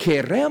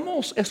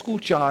 queremos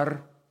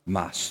escuchar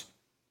más.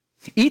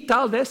 Y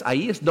tal vez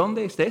ahí es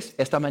donde estés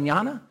esta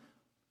mañana.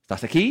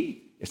 Estás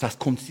aquí, estás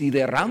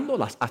considerando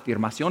las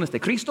afirmaciones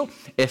de Cristo,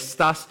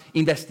 estás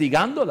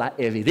investigando la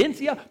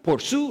evidencia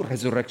por su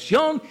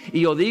resurrección.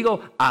 Y yo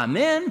digo,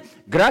 amén,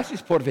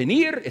 gracias por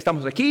venir,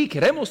 estamos aquí,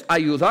 queremos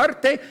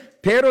ayudarte,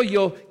 pero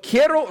yo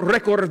quiero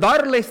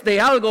recordarles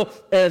de algo.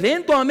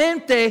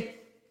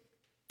 Eventualmente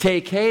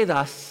te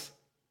quedas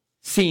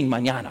sin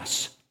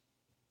mañanas.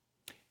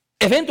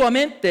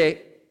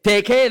 Eventualmente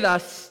te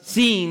quedas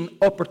sin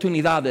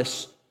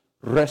oportunidades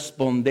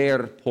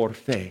responder por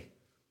fe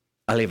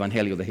al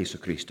Evangelio de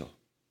Jesucristo.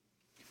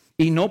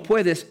 Y no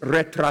puedes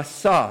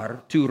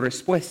retrasar tu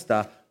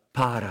respuesta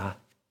para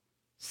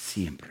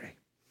siempre.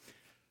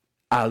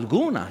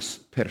 Algunas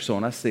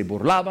personas se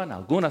burlaban,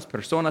 algunas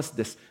personas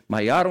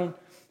desmayaron,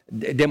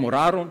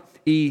 demoraron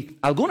y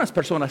algunas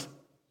personas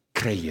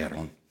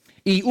creyeron.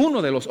 Y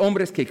uno de los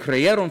hombres que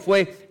creyeron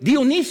fue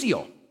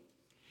Dionisio.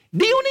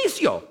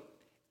 Dionisio,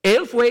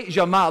 él fue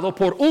llamado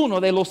por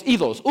uno de los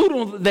ídolos,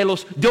 uno de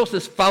los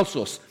dioses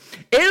falsos.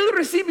 Él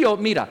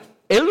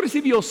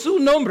recibió su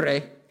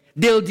nombre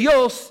del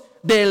dios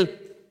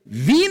del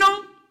vino,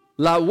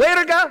 la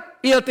huerga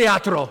y el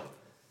teatro.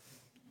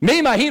 Me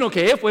imagino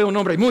que él fue un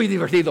hombre muy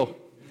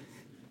divertido.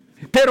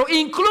 Pero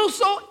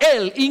incluso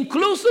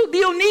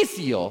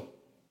Dionisio,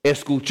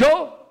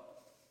 escuchó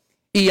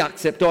y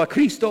aceptó a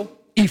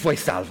Cristo y fue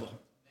salvo.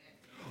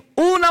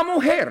 Una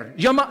mujer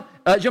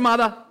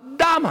llamada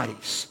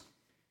Dámaris,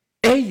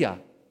 ella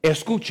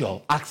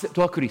escuchó,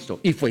 aceptó a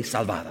Cristo y fue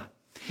salvada.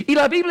 Y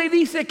la Biblia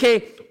dice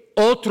que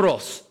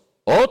otros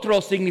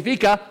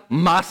significa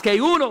más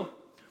que uno,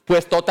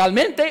 pues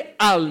totalmente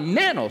al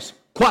menos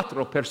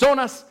 4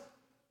 personas,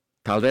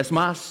 tal vez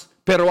más,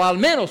 pero al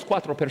menos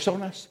 4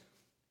 personas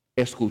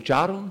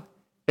escucharon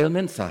el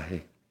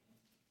mensaje,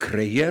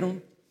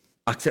 creyeron,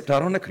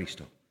 aceptaron a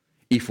Cristo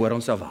y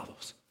fueron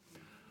salvados.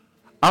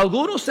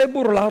 Algunos se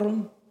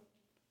burlaron,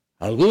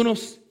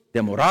 algunos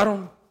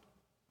demoraron,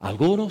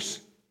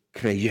 algunos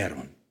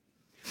creyeron.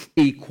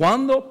 Y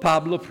cuando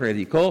Pablo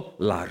predicó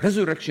la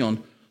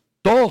resurrección,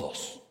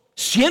 todos,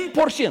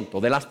 100%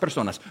 de las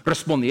personas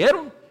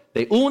respondieron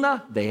de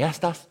una de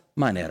estas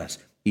maneras.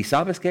 ¿Y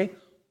sabes qué?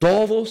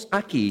 Todos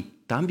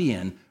aquí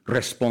también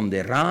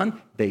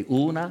responderán de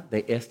una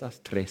de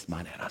estas 3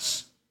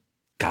 maneras.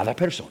 Cada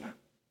persona.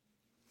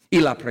 Y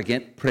la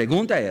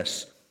pregunta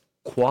es,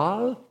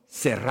 ¿cuál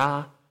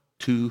será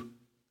tu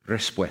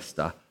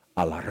respuesta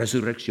a la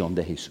resurrección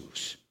de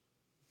Jesús?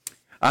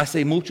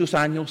 Hace muchos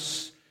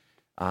años,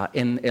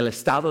 en el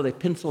estado de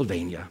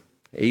Pennsylvania,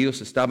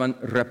 ellos estaban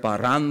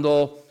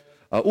reparando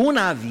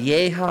una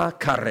vieja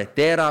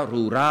carretera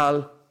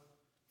rural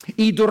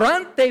y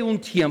durante un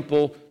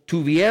tiempo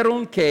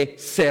tuvieron que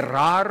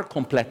cerrar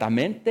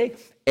completamente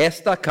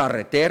esta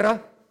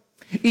carretera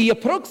y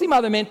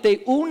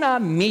aproximadamente 1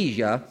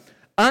 milla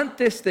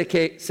antes de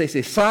que se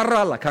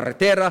cesara la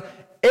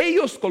carretera,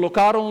 ellos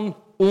colocaron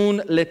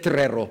un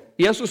letrero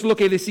y eso es lo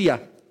que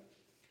decía: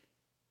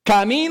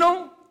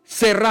 camino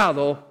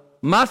cerrado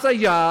más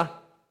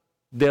allá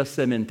del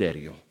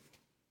cementerio.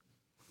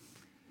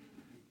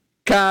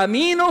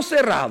 camino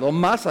cerrado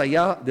más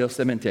allá del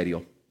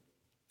cementerio.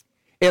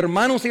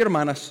 Hermanos y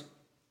hermanas,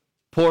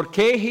 ¿por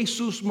qué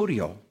Jesús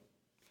murió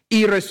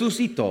y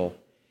resucitó?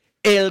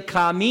 El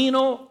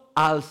camino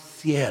al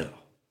cielo,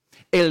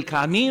 el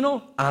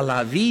camino a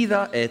la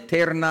vida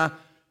eterna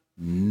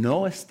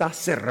no está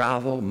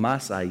cerrado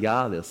más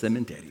allá del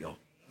cementerio.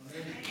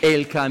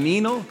 El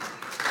camino,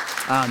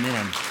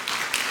 amén.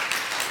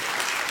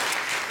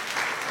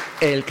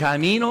 El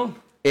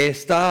camino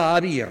está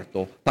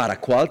abierto para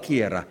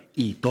cualquiera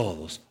y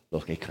todos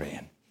los que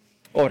creen.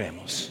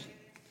 Oremos.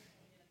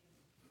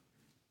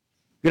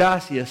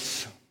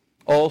 Gracias,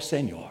 oh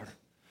Señor,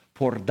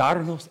 por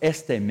darnos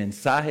este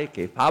mensaje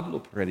que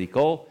Pablo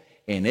predicó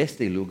en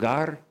este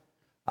lugar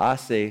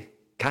hace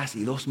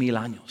casi 2000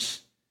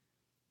 años.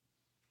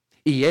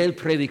 Y él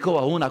predicó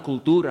a una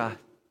cultura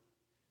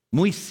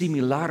muy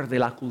similar de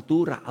la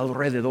cultura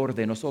alrededor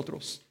de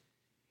nosotros.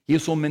 Y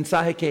es un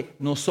mensaje que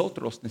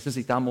nosotros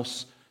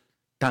necesitamos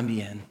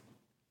también.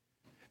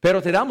 Pero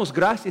te damos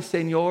gracias,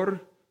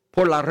 Señor,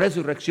 por la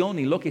resurrección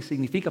y lo que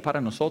significa para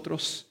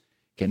nosotros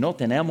que no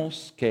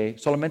tenemos que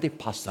solamente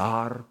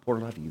pasar por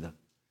la vida,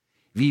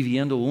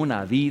 viviendo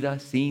una vida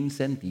sin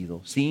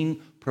sentido, sin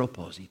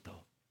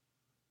propósito,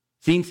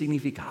 sin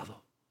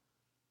significado.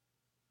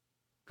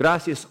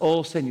 Gracias,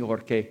 oh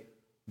Señor, que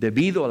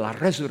debido a la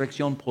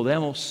resurrección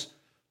podemos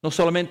no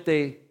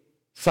solamente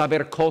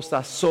saber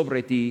cosas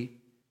sobre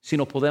ti,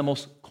 sino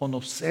podemos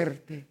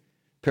conocerte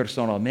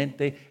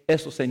personalmente.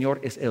 Eso, Señor,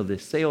 es el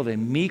deseo de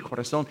mi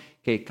corazón,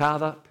 que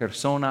cada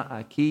persona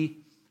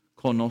aquí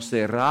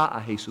conocerá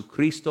a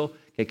Jesucristo,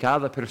 que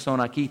cada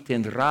persona aquí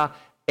tendrá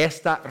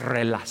esta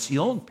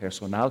relación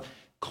personal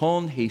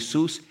con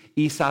Jesús.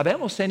 Y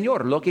sabemos,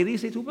 Señor, lo que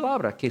dice tu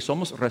palabra, que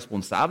somos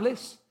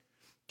responsables,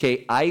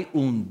 que hay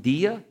un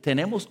día,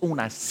 tenemos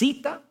una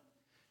cita.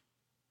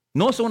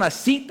 No es una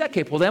cita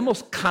que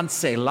podemos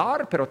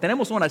cancelar, pero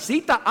tenemos una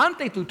cita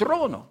ante tu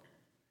trono.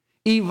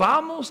 Y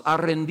vamos a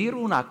rendir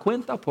una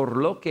cuenta por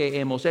lo que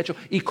hemos hecho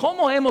y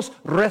cómo hemos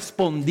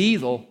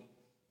respondido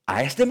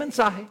a este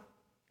mensaje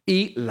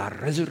y la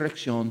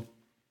resurrección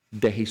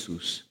de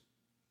Jesús.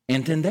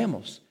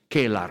 Entendemos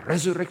que la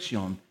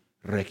resurrección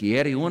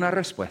requiere una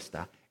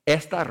respuesta.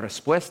 Esta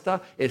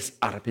respuesta es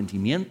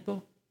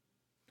arrepentimiento,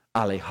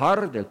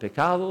 alejar del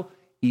pecado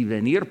y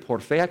venir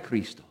por fe a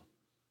Cristo,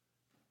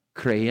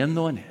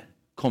 creyendo en Él,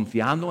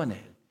 confiando en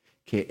Él,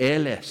 que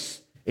Él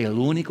es el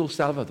único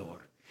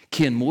Salvador,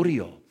 quien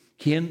murió,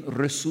 quien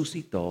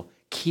resucitó,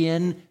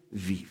 quien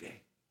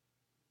vive.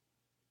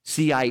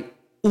 Si hay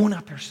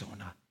una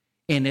persona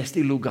en este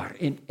lugar,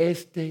 en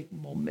este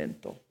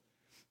momento,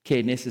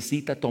 que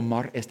necesita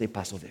tomar este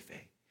paso de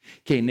fe,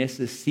 que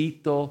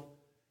necesito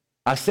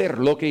hacer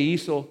lo que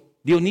hizo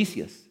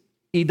Dionisias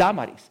y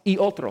Dámaris y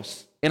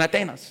otros en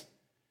Atenas.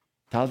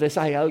 Tal vez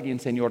hay alguien,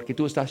 Señor, que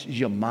tú estás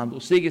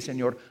llamando. Sigue,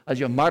 Señor, a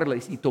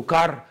llamarles y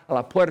tocar a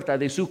la puerta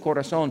de su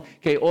corazón.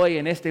 Que hoy,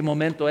 en este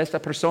momento,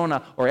 esta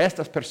persona o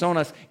estas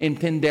personas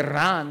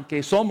entenderán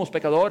que somos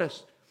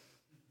pecadores.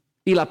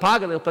 Y la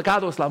paga del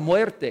pecado es la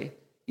muerte.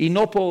 Y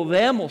no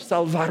podemos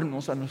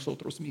salvarnos a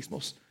nosotros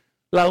mismos.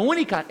 La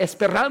única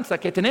esperanza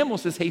que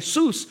tenemos es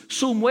Jesús,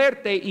 su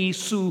muerte y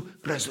su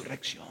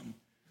resurrección.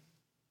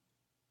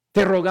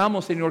 Te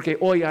rogamos, Señor, que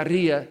hoy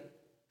haría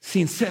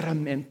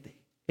sinceramente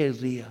el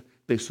día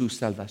de su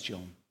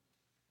salvación.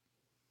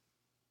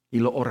 Y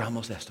lo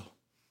oramos esto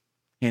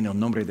en el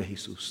nombre de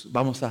Jesús.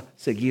 Vamos a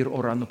seguir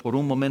orando por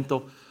un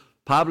momento.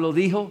 Pablo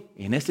dijo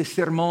en este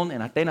sermón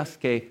en Atenas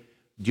que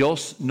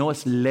Dios no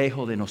es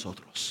lejos de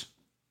nosotros.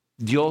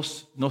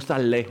 Dios no está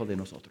lejos de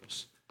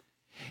nosotros.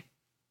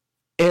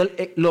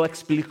 Él lo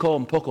explicó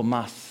un poco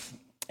más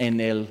en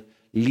el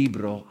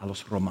libro a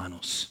los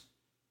Romanos.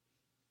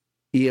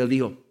 Y él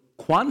dijo,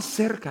 ¿cuán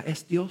cerca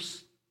es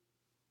Dios?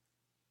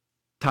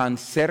 Tan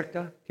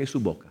cerca que su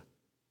boca.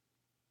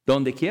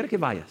 Donde quiera que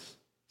vayas,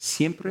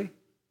 siempre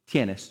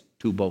tienes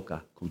tu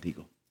boca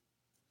contigo.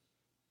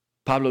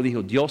 Pablo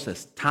dijo, Dios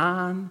es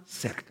tan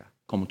cerca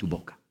como tu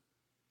boca.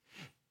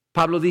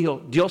 Pablo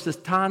dijo, Dios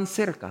es tan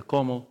cerca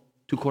como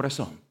tu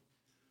corazón.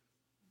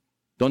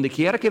 Donde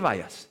quiera que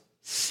vayas,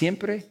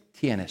 siempre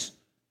tienes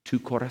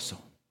tu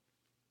corazón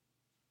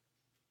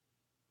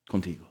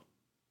contigo.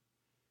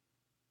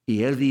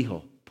 Y él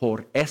dijo,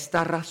 por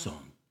esta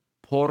razón,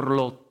 por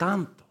lo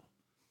tanto,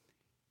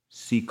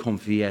 si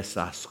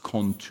confiesas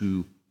con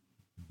tu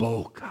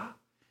boca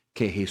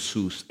que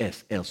Jesús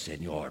es el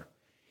Señor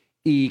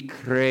y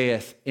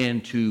crees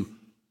en tu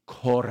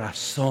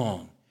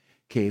corazón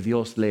que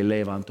Dios le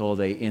levantó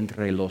de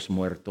entre los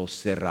muertos,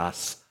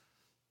 serás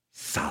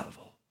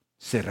salvo,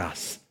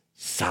 serás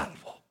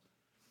salvo.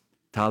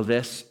 Tal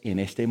vez en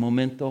este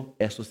momento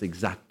eso es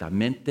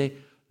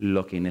exactamente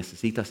lo que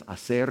necesitas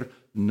hacer.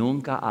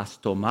 Nunca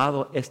has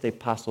tomado este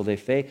paso de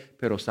fe,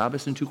 pero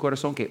sabes en tu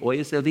corazón que hoy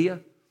es el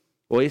día.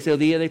 Hoy es el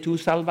día de tu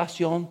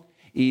salvación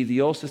y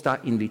Dios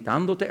está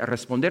invitándote a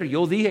responder.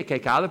 Yo dije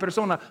que cada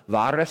persona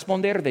va a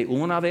responder de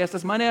una de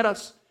estas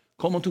maneras.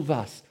 ¿Cómo tú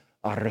vas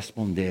a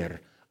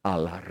responder a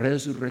la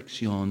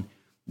resurrección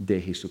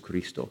de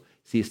Jesucristo.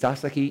 Si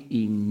estás aquí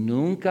y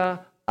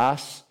nunca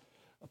has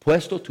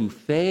puesto tu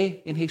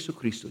fe en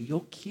Jesucristo,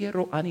 yo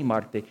quiero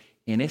animarte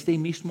en este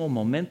mismo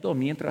momento,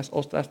 mientras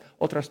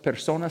otras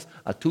personas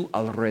a tu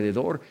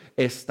alrededor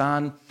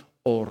están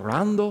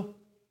orando.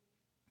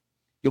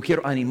 Yo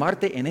quiero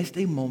animarte en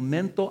este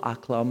momento a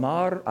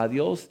clamar a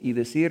Dios y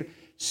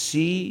decir: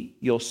 sí,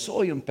 yo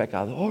soy un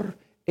pecador,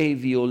 he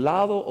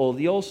violado, oh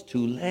Dios,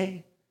 tu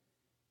ley.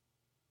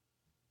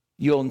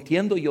 Yo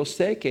entiendo, yo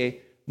sé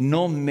que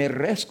no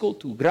merezco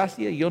tu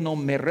gracia, yo no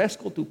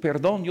merezco tu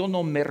perdón, yo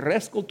no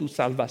merezco tu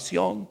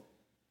salvación.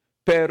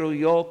 Pero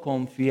yo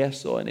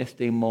confieso en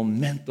este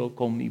momento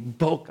con mi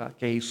boca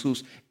que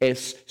Jesús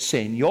es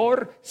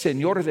Señor,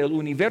 Señor del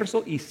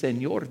universo y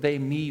Señor de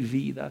mi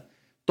vida.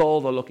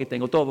 Todo lo que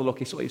tengo, todo lo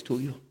que soy es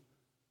tuyo.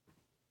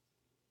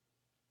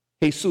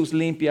 Jesús,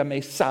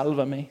 límpiame,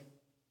 sálvame.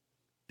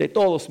 De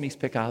todos mis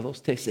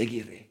pecados te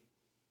seguiré.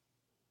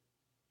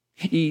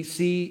 Y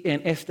si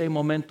en este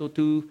momento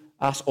tú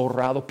has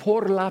orado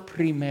por la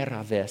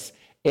primera vez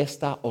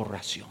esta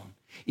oración,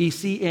 y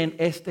si en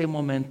este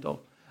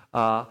momento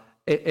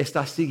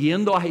estás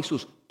siguiendo a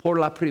Jesús por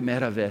la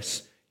primera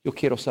vez, yo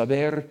quiero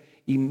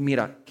saber, y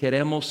mira,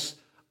 queremos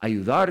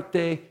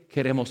ayudarte,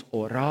 queremos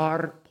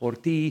orar por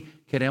ti,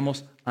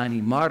 queremos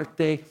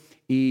animarte.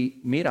 Y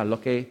mira, lo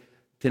que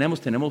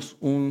tenemos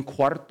un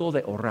cuarto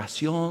de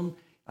oración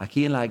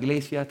aquí en la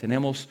iglesia.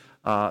 Tenemos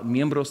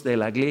miembros de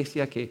la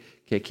iglesia que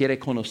quiere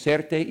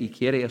conocerte y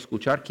quiere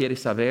escuchar, quiere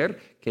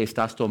saber que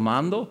estás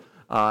tomando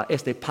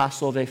este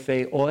paso de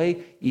fe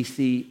hoy. Y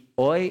si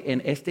hoy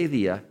en este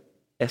día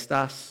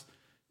estás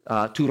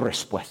tu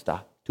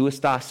respuesta, tú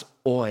estás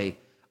hoy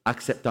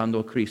aceptando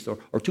a Cristo,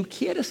 o tú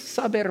quieres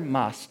saber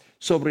más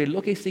sobre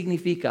lo que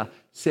significa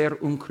ser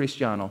un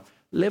cristiano,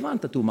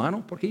 levanta tu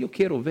mano, porque yo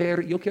quiero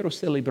ver, yo quiero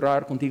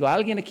celebrar contigo.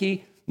 ¿Alguien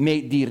aquí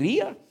me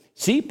diría: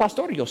 sí,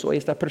 pastor, yo soy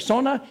esta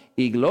persona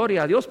y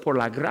gloria a Dios por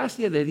la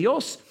gracia de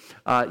Dios,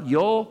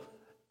 yo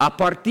a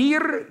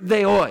partir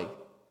de hoy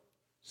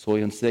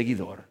soy un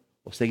seguidor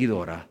o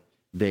seguidora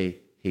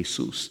de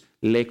Jesús?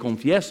 Le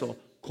confieso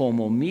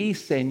como mi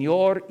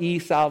Señor y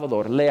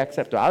Salvador, le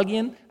acepto.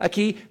 ¿Alguien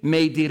aquí me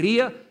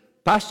diría: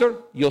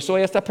 pastor, yo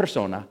soy esta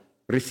persona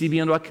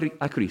recibiendo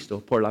a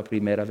Cristo por la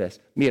primera vez?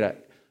 Mira,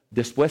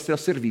 después del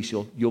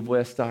servicio yo voy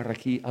a estar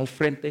aquí al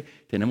frente.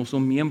 Tenemos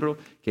un miembro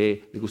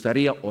que le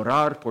gustaría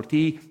orar por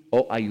ti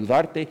o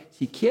ayudarte.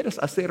 Si quieres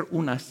hacer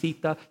una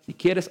cita, si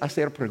quieres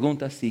hacer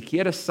preguntas, si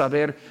quieres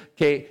saber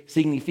qué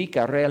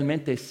significa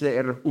realmente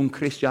ser un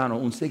cristiano,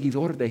 un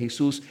seguidor de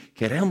Jesús,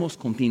 queremos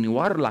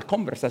continuar la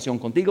conversación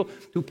contigo,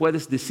 tú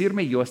puedes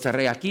decirme. Yo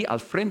estaré aquí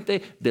al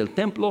frente del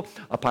templo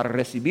para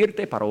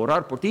recibirte, para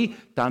orar por ti.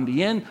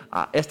 También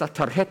esta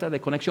tarjeta de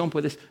conexión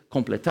puedes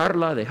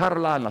completarla,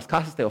 dejarla en las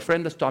casas de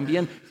ofrendas.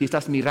 También, si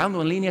estás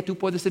mirando en línea, tú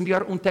puedes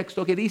enviar un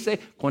texto que dice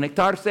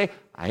conectarse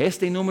a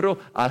este número.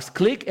 Haz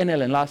clic en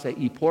el enlace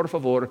y por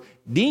favor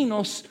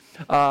dinos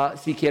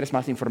si quieres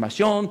más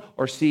información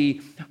o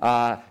si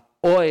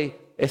hoy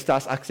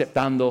estás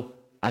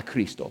aceptando a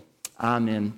Cristo. Amén